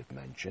 like I've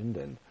mentioned,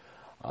 and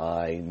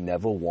I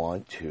never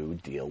want to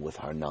deal with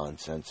her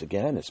nonsense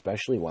again,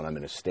 especially when I'm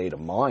in a state of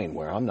mind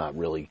where I'm not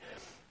really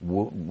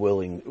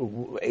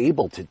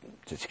able to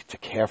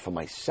care for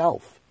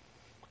myself.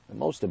 And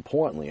most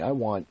importantly, I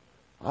want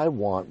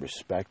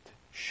respect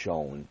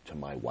shown to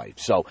my wife.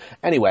 So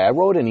anyway, I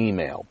wrote an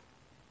email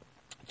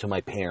to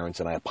my parents,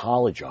 and I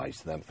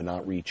apologized to them for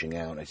not reaching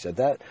out. I said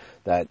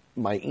that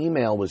my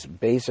email was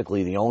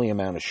basically the only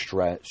amount of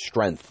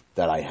strength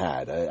that I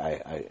had.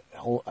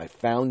 I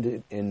found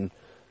it in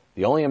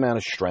the only amount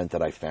of strength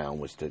that I found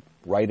was to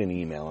write an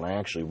email, and I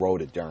actually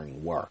wrote it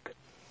during work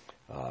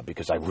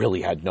because I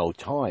really had no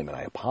time, and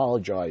I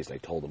apologized. I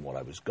told them what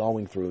I was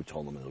going through,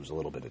 told them there was a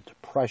little bit of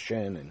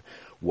depression, and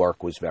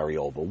work was very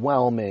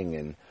overwhelming,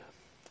 and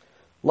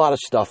a lot of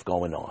stuff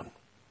going on.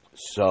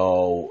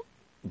 So,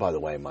 by the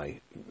way, my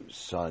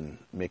son,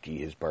 Mickey,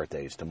 his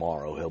birthday is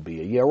tomorrow. He'll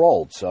be a year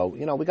old. So,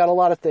 we got a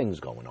lot of things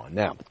going on.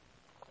 Now,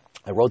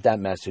 I wrote that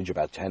message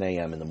about 10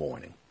 a.m. in the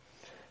morning.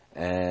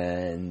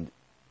 And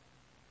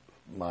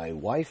my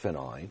wife and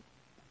I,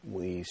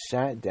 we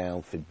sat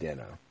down for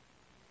dinner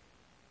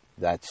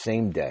that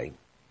same day.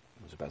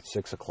 It was about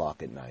 6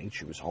 o'clock at night.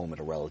 She was home at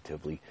a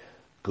relatively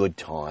good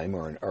time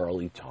or an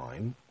early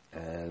time.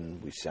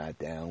 And we sat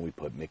down. We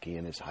put Mickey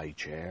in his high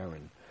chair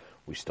and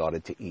we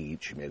started to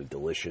eat. She made a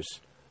delicious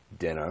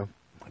dinner.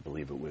 I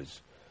believe it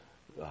was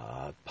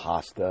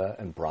pasta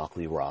and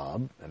broccoli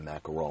rabe and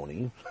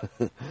macaroni.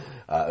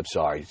 I'm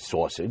sorry,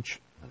 sausage.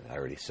 I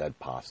already said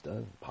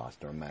pasta.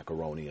 Pasta and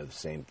macaroni are the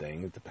same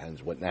thing. It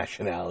depends what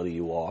nationality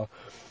you are,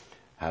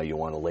 how you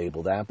want to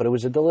label that. But it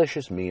was a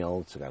delicious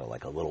meal. It's got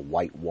like a little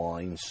white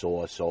wine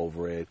sauce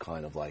over it,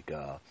 kind of like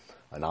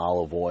an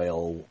olive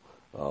oil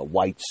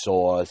white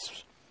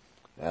sauce,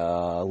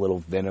 a little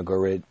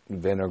vinaigrette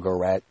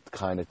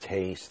kind of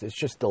taste. It's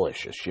just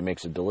delicious. She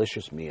makes a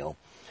delicious meal.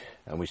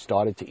 And we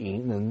started to eat,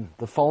 and then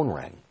the phone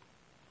rang.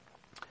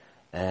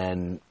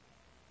 And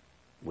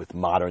with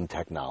modern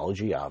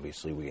technology,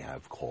 obviously we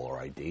have caller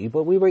ID,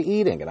 but we were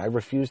eating, and I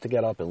refused to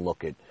get up and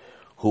look at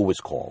who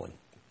was calling.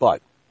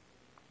 But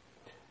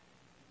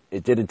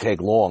it didn't take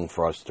long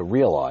for us to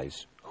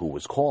realize who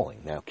was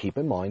calling. Now, keep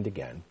in mind,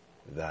 again,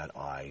 that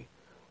I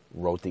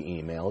wrote the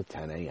email at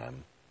 10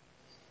 a.m.,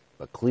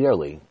 but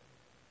clearly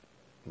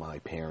my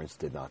parents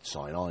did not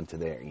sign on to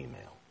their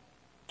email.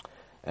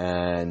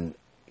 And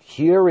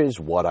here is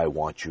what I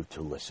want you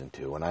to listen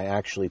to, and I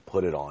actually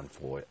put it on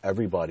for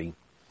everybody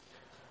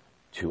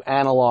to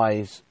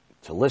analyze,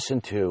 to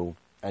listen to,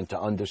 and to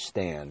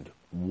understand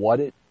what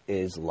it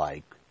is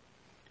like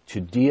to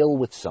deal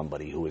with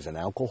somebody who is an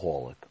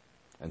alcoholic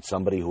and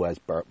somebody who has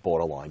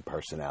borderline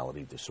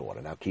personality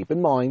disorder. Now, keep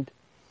in mind,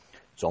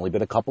 it's only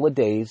been a couple of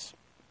days,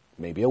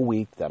 maybe a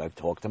week, that I've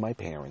talked to my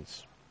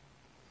parents,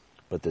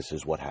 but this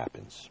is what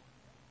happens.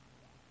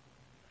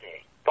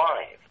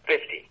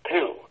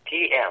 5:52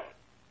 p.m.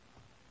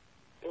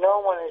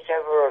 No one is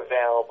ever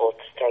available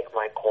to take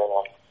my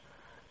call.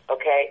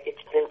 Okay?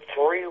 It's been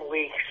 3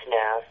 weeks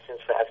now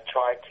since I've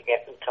tried to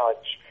get in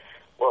touch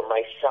with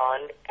my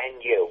son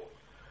and you.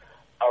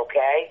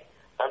 Okay?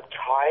 I'm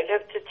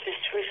tired of the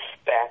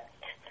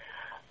disrespect.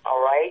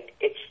 All right?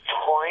 It's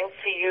time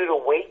for you to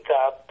wake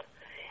up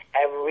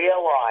and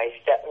realize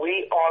that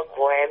we are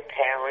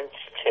grandparents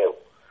too.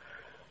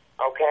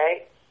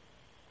 Okay?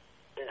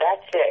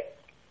 That's it.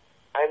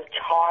 I'm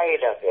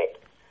tired of it.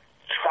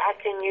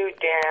 Tracking you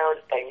down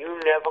and you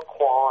never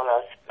calling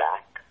us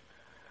back.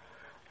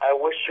 I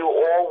wish you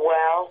all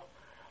well,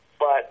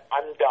 but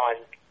I'm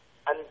done.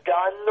 I'm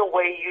done the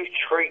way you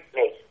treat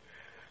me.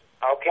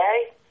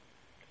 Okay?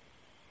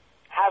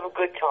 Have a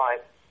good time.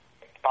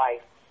 Bye.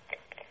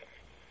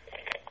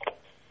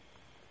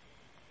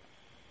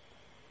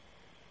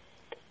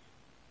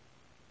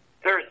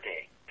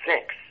 Thursday,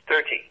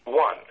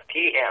 6:31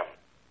 p.m.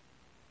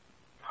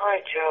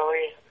 Hi,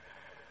 Joey.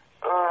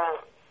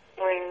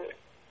 We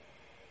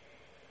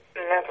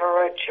never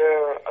read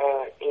your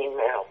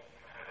email.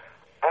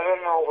 I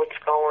don't know what's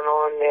going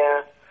on there,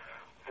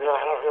 and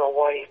I don't know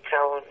why you're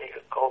telling me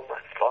to go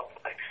fuck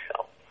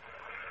myself.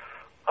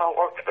 I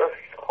work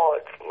very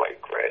hard for my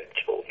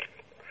grandchildren.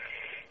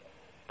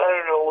 I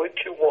don't know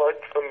what you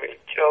want from me,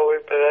 Joey,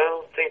 but I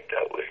don't think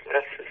that was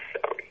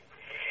necessary.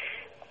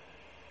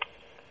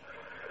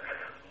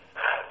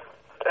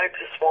 I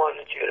just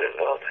wanted you to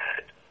know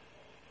that.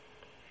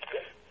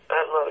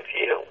 I love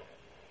you.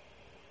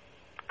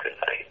 Good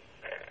night.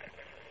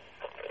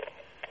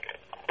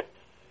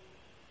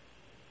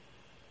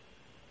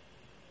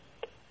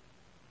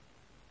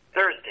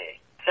 Thursday,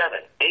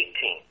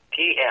 7:18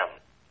 p.m.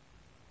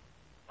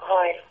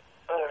 Hi,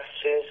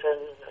 Susan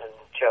and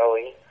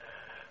Joey.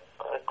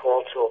 I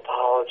called to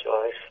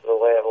apologize for the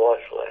way I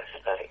was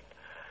last night.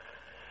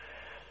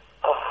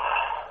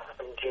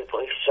 I'm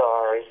deeply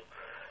sorry.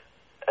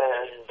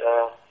 And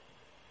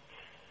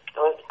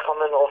I'm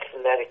coming off the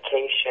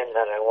medication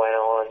that I went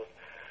on,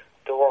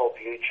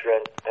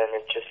 Wellbutrin, and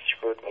it just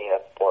screwed me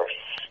up worse.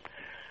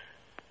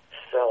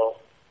 So,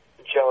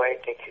 Joe, I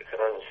think you can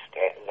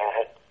understand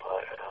that,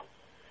 but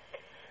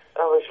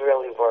I was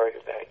really worried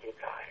about you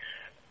guys.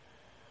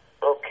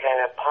 Okay,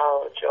 I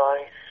apologize.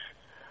 nice.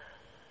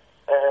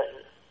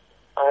 And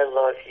I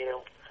love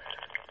you.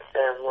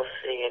 And we'll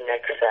see you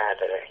next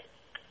Saturday.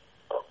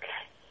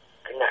 Okay.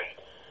 Good night.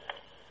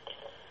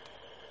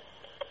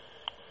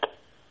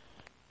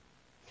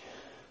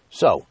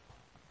 So,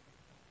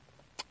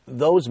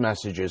 those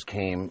messages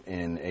came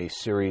in a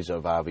series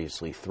of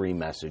obviously 3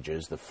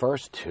 messages. The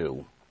first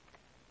 2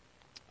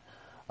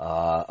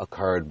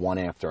 occurred one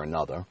after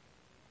another.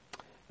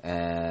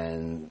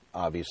 And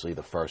obviously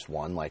the first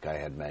one, like I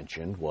had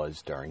mentioned,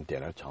 was during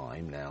dinner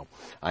time. Now,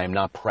 I am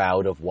not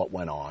proud of what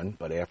went on,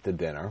 but after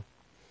dinner,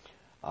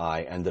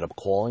 I ended up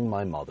calling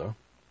my mother,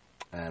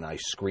 and I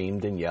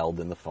screamed and yelled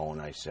in the phone.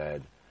 I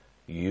said,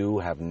 "You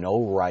have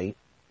no right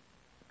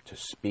to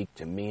speak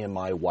to me and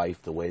my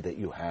wife the way that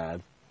you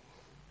have.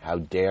 How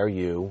dare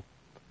you?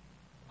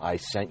 I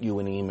sent you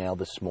an email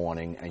this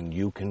morning, and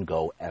you can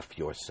go F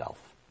yourself."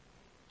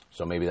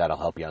 So maybe that'll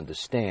help you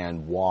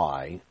understand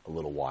why, a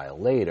little while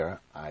later,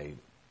 I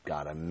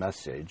got a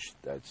message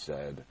that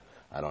said,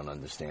 "I don't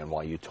understand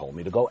why you told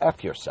me to go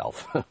F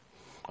yourself,"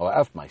 or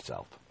F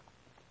myself.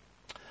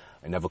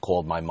 I never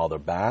called my mother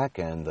back,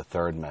 and the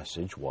third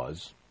message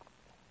was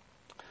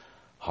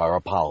her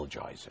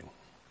apologizing.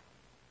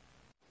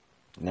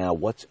 Now,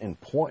 what's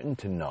important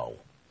to know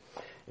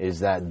is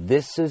that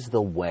this is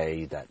the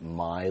way that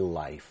my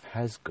life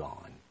has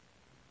gone.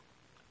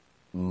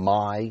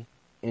 My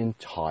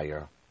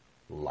entire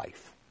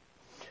life.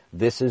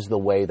 This is the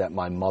way that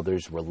my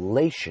mother's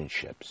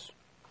relationships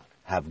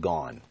have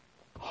gone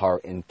her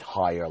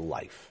entire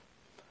life.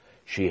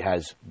 She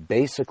has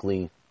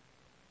basically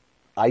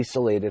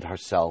isolated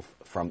herself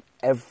from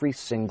every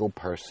single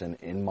person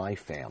in my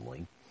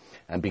family.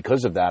 And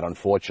because of that,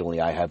 unfortunately,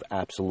 I have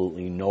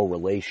absolutely no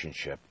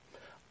relationship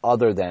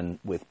other than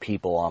with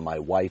people on my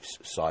wife's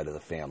side of the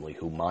family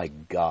who, my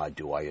God,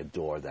 do I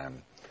adore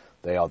them.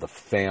 They are the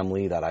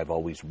family that I've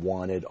always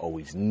wanted,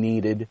 always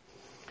needed.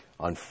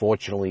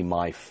 Unfortunately,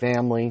 my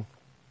family,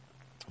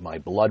 my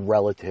blood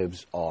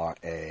relatives, are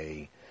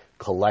a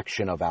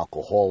collection of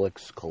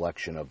alcoholics,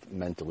 collection of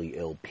mentally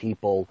ill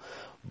people,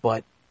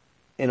 but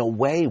in a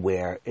way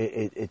where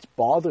it's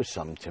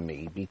bothersome to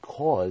me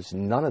because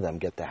none of them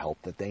get the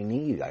help that they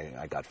need.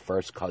 I got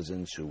first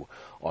cousins who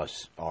are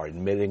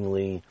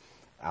admittingly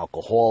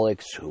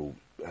alcoholics, who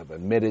have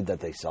admitted that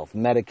they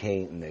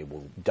self-medicate and they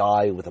will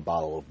die with a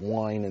bottle of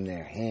wine in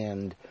their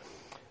hand.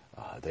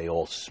 They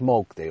all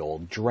smoke, they all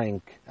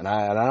drink, and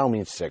I don't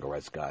mean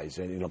cigarettes, guys.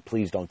 And,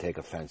 please don't take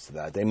offense to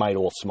that. They might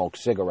all smoke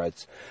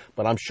cigarettes,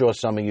 but I'm sure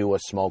some of you are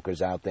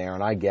smokers out there,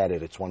 and I get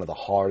it. It's one of the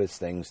hardest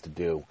things to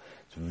do.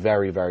 It's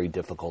very, very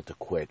difficult to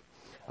quit.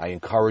 I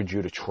encourage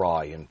you to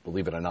try, and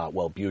believe it or not,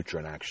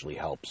 Wellbutrin actually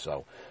helps.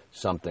 So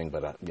something,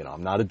 but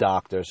I'm not a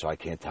doctor, so I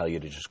can't tell you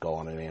to just go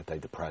on an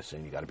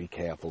antidepressant. You got to be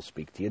careful.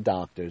 Speak to your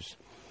doctors.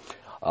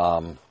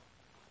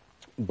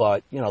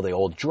 But, they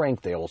all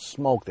drink, they all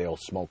smoke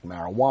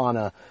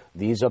marijuana.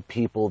 These are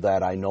people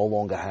that I no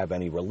longer have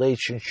any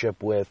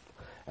relationship with,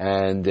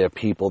 and they're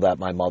people that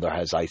my mother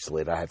has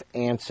isolated. I have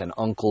aunts and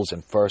uncles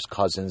and first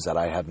cousins that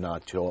I have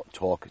not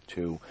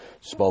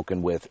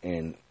spoken with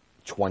in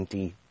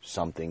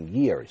 20-something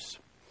years.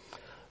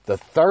 The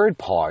third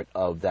part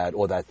of that,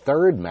 or that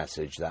third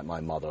message that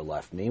my mother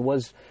left me,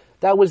 was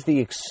the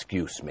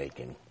excuse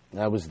making.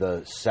 That was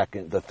the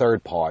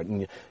third part.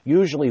 And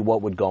usually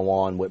what would go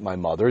on with my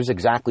mother is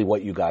exactly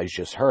what you guys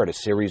just heard, a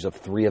series of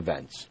 3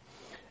 events.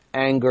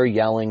 Anger,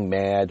 yelling,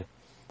 mad,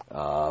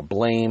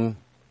 blame,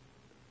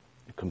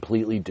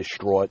 completely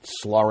distraught,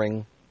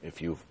 slurring, if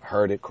you've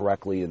heard it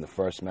correctly in the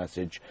first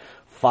message,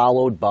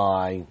 followed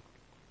by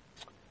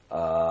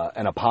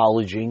an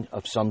apology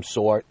of some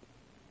sort,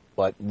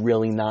 but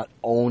really not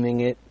owning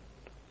it,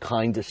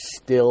 kind of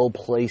still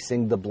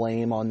placing the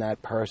blame on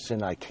that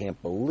person. I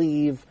can't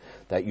believe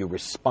that you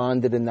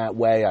responded in that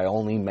way. I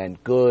only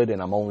meant good,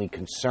 and I'm only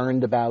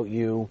concerned about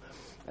you.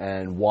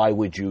 And why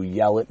would you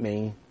yell at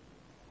me?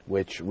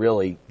 Which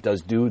really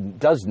does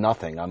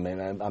nothing. I mean,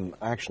 I'm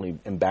actually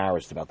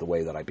embarrassed about the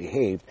way that I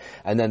behaved.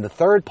 And then the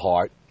third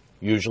part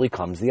usually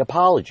comes the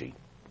apology.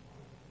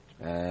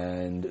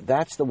 And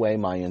that's the way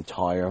my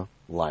entire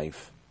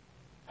life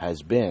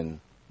has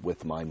been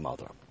with my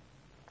mother.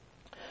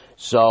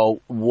 So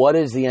what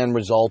is the end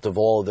result of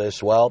all of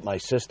this? Well, my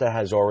sister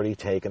has already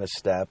taken a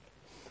step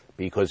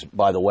because,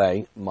 by the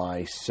way,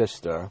 my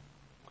sister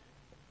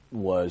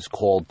was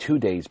called 2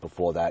 days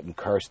before that and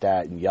cursed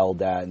at and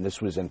yelled at, and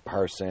this was in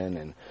person.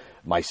 And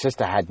my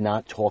sister had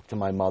not talked to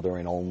my mother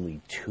in only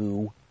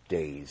 2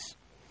 days.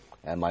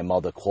 And my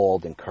mother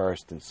called and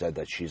cursed and said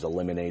that she's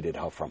eliminated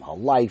her from her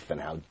life and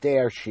how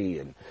dare she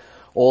and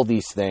all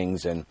these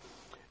things. And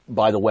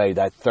by the way,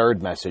 that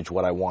third message,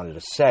 what I wanted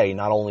to say,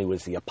 not only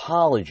was the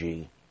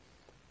apology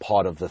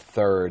part of the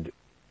third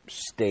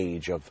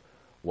stage of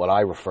what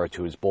I refer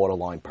to as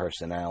borderline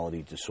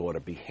personality disorder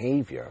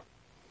behavior,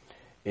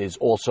 is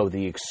also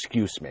the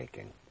excuse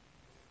making.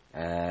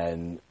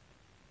 And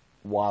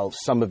while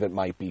some of it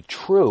might be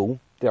true,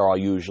 there are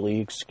usually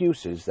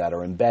excuses that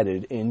are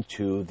embedded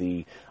into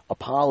the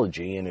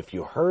apology. And if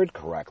you heard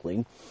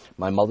correctly,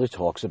 my mother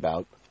talks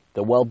about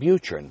the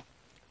Wellbutrin.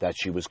 that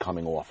she was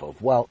coming off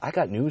of. Well, I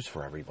got news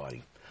for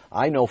everybody.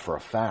 I know for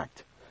a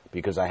fact,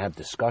 because I have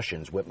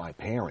discussions with my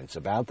parents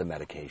about the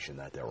medication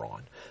that they're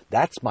on.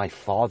 That's my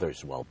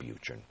father's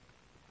Wellbutrin.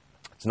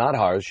 It's not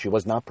hers. She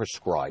was not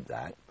prescribed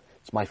that.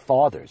 It's my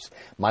father's.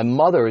 My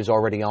mother is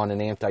already on an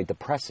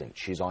antidepressant.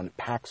 She's on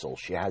Paxil.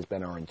 She has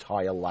been her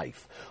entire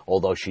life,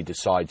 although she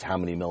decides how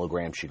many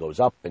milligrams she goes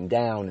up and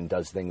down and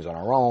does things on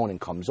her own and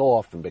comes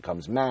off and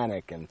becomes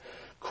manic and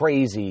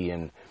crazy.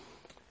 And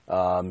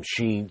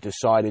she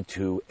decided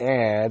to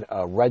add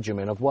a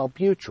regimen of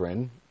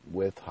Wellbutrin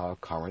with her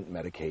current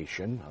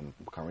medication,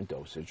 current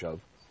dosage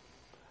of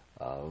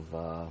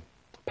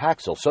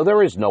Paxil. So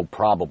there is no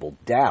probable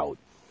doubt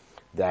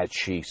that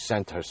she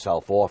sent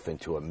herself off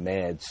into a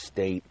mad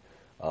state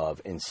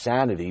of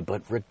insanity.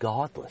 But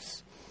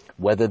regardless,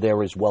 whether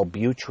there is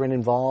Wellbutrin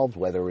involved,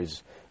 whether there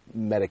is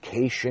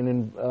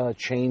medication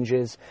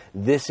changes,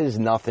 this is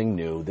nothing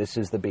new. This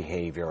is the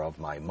behavior of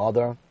my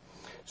mother.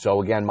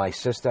 So again, my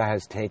sister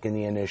has taken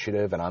the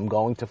initiative, and I'm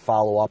going to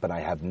follow up, and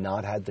I have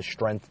not had the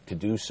strength to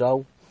do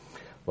so.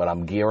 But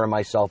I'm gearing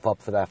myself up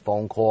for that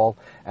phone call.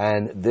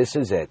 And this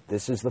is it.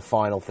 This is the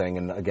final thing.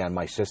 And again,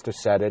 my sister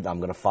said it. I'm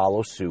going to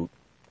follow suit.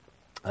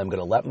 I'm going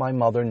to let my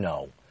mother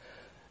know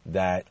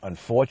that,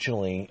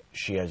 unfortunately,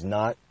 she has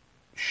not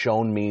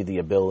shown me the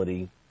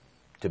ability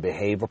to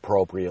behave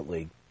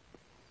appropriately.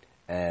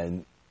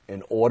 And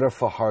in order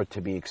for her to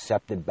be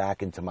accepted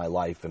back into my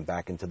life and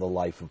back into the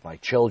life of my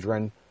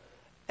children,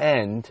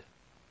 and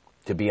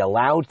to be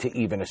allowed to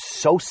even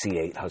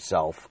associate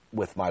herself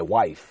with my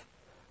wife,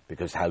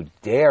 because how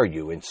dare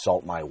you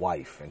insult my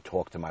wife and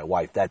talk to my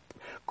wife? That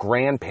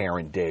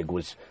grandparent dig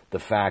was the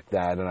fact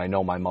that, and I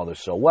know my mother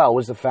so well,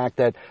 was the fact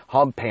that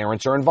her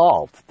parents are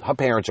involved. Her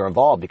parents are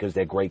involved because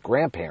they're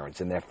great-grandparents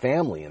and they're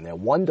family and they're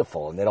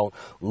wonderful and they don't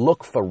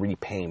look for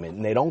repayment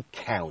and they don't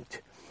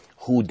count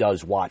who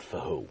does what for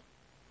who.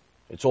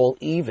 It's all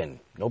even.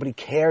 Nobody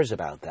cares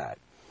about that.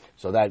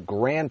 So that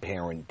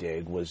grandparent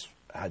dig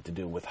had to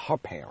do with her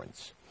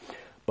parents.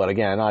 But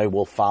again, I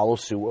will follow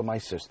suit with my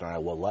sister. I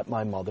will let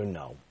my mother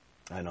know.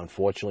 And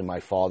unfortunately, my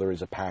father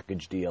is a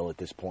package deal at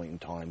this point in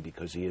time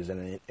because he is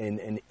an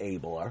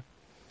enabler.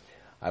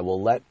 I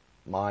will let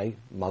my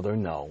mother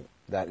know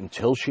that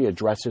until she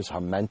addresses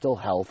her mental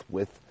health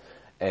with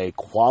a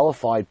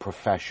qualified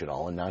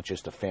professional and not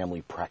just a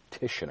family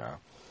practitioner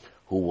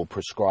who will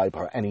prescribe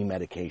her any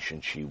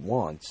medication she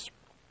wants,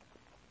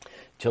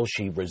 till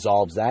she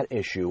resolves that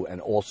issue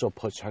and also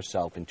puts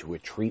herself into a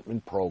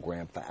treatment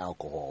program for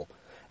alcohol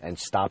and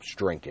stops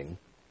drinking,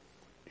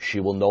 she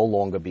will no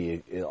longer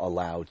be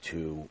allowed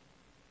to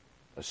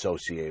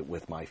associate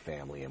with my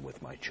family and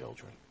with my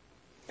children.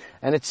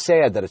 And it's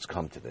sad that it's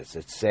come to this.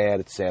 It's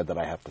sad that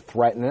I have to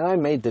threaten. And I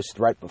made this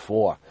threat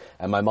before.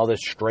 And my mother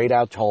straight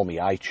out told me,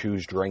 I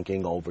choose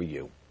drinking over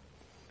you.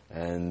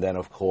 And then,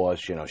 of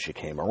course, she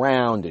came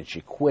around and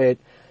she quit.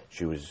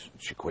 She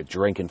quit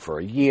drinking for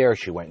a year.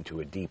 She went into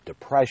a deep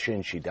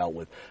depression. She dealt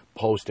with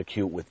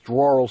post-acute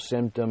withdrawal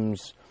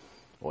symptoms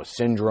or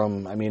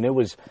syndrome. I mean,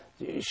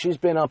 she's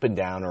been up and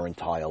down her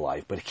entire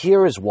life. But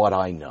here is what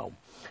I know.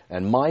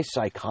 And my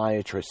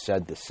psychiatrist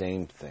said the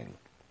same thing.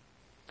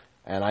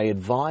 And I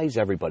advise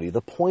everybody,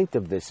 the point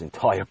of this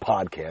entire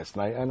podcast,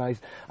 and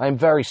I'm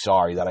very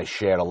sorry that I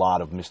shared a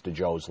lot of Mr.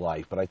 Joe's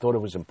life, but I thought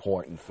it was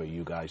important for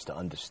you guys to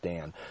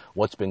understand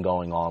what's been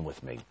going on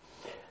with me.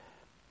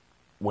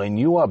 When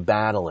you are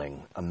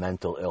battling a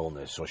mental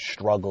illness or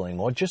struggling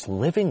or just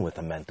living with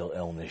a mental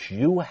illness,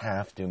 you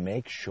have to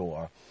make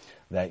sure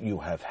that you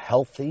have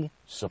healthy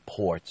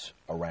supports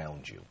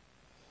around you.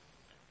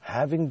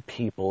 Having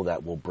people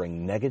that will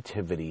bring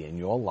negativity in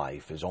your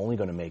life is only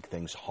going to make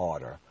things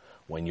harder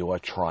when you are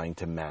trying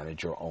to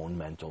manage your own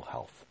mental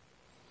health.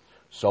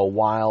 So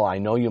while I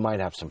know you might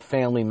have some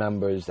family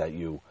members that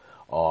you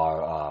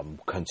are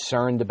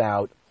concerned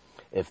about,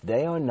 if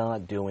they are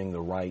not doing the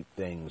right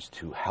things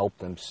to help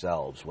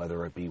themselves,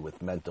 whether it be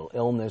with mental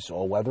illness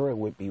or whether it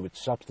would be with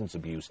substance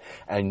abuse,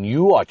 and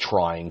you are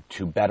trying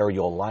to better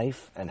your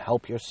life and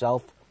help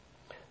yourself,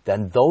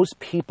 then those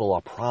people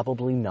are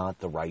probably not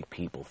the right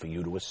people for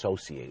you to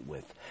associate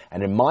with.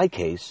 And in my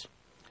case,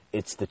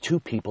 it's the two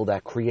people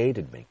that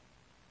created me.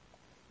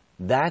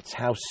 That's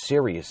how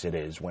serious it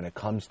is when it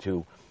comes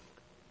to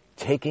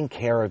taking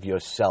care of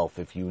yourself.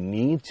 If you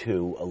need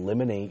to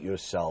eliminate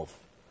yourself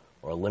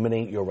or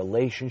eliminate your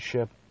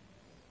relationship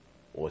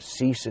or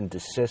cease and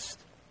desist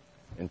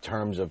in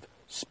terms of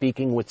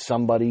speaking with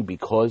somebody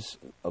because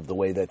of the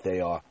way that they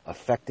are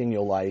affecting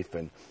your life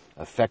and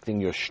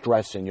affecting your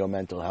stress and your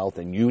mental health,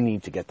 and you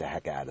need to get the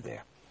heck out of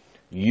there.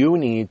 You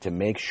need to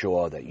make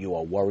sure that you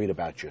are worried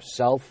about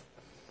yourself.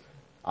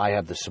 I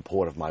have the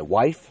support of my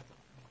wife.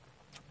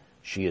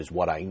 She is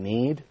what I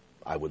need.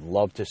 I would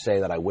love to say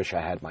that I wish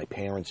I had my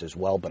parents as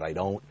well, but I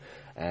don't.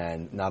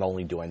 And not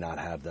only do I not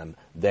have them,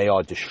 they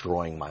are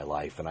destroying my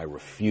life, and I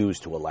refuse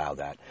to allow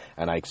that.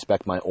 And I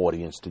expect my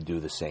audience to do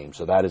the same.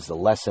 So that is the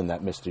lesson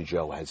that Mr.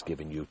 Joe has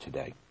given you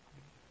today.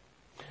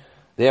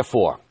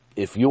 Therefore,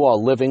 if you are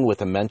living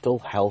with a mental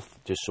health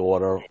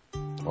disorder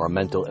or a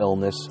mental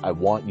illness, I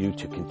want you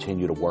to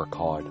continue to work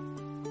hard.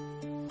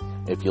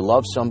 If you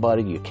love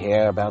somebody, you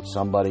care about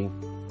somebody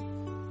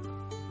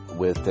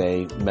with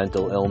a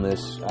mental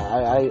illness,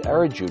 I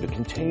urge you to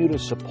continue to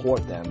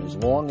support them as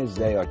long as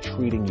they are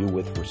treating you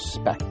with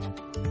respect.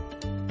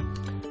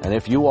 And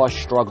if you are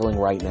struggling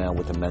right now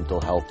with a mental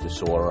health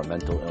disorder or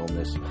mental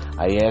illness,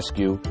 I ask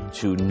you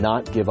to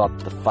not give up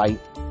the fight,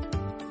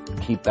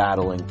 keep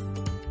battling,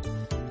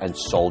 and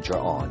soldier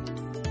on.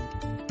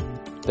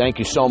 Thank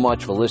you so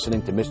much for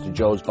listening to Mr.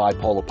 Joe's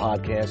Bipolar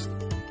Podcast.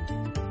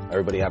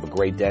 Everybody have a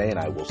great day, and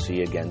I will see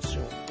you again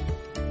soon.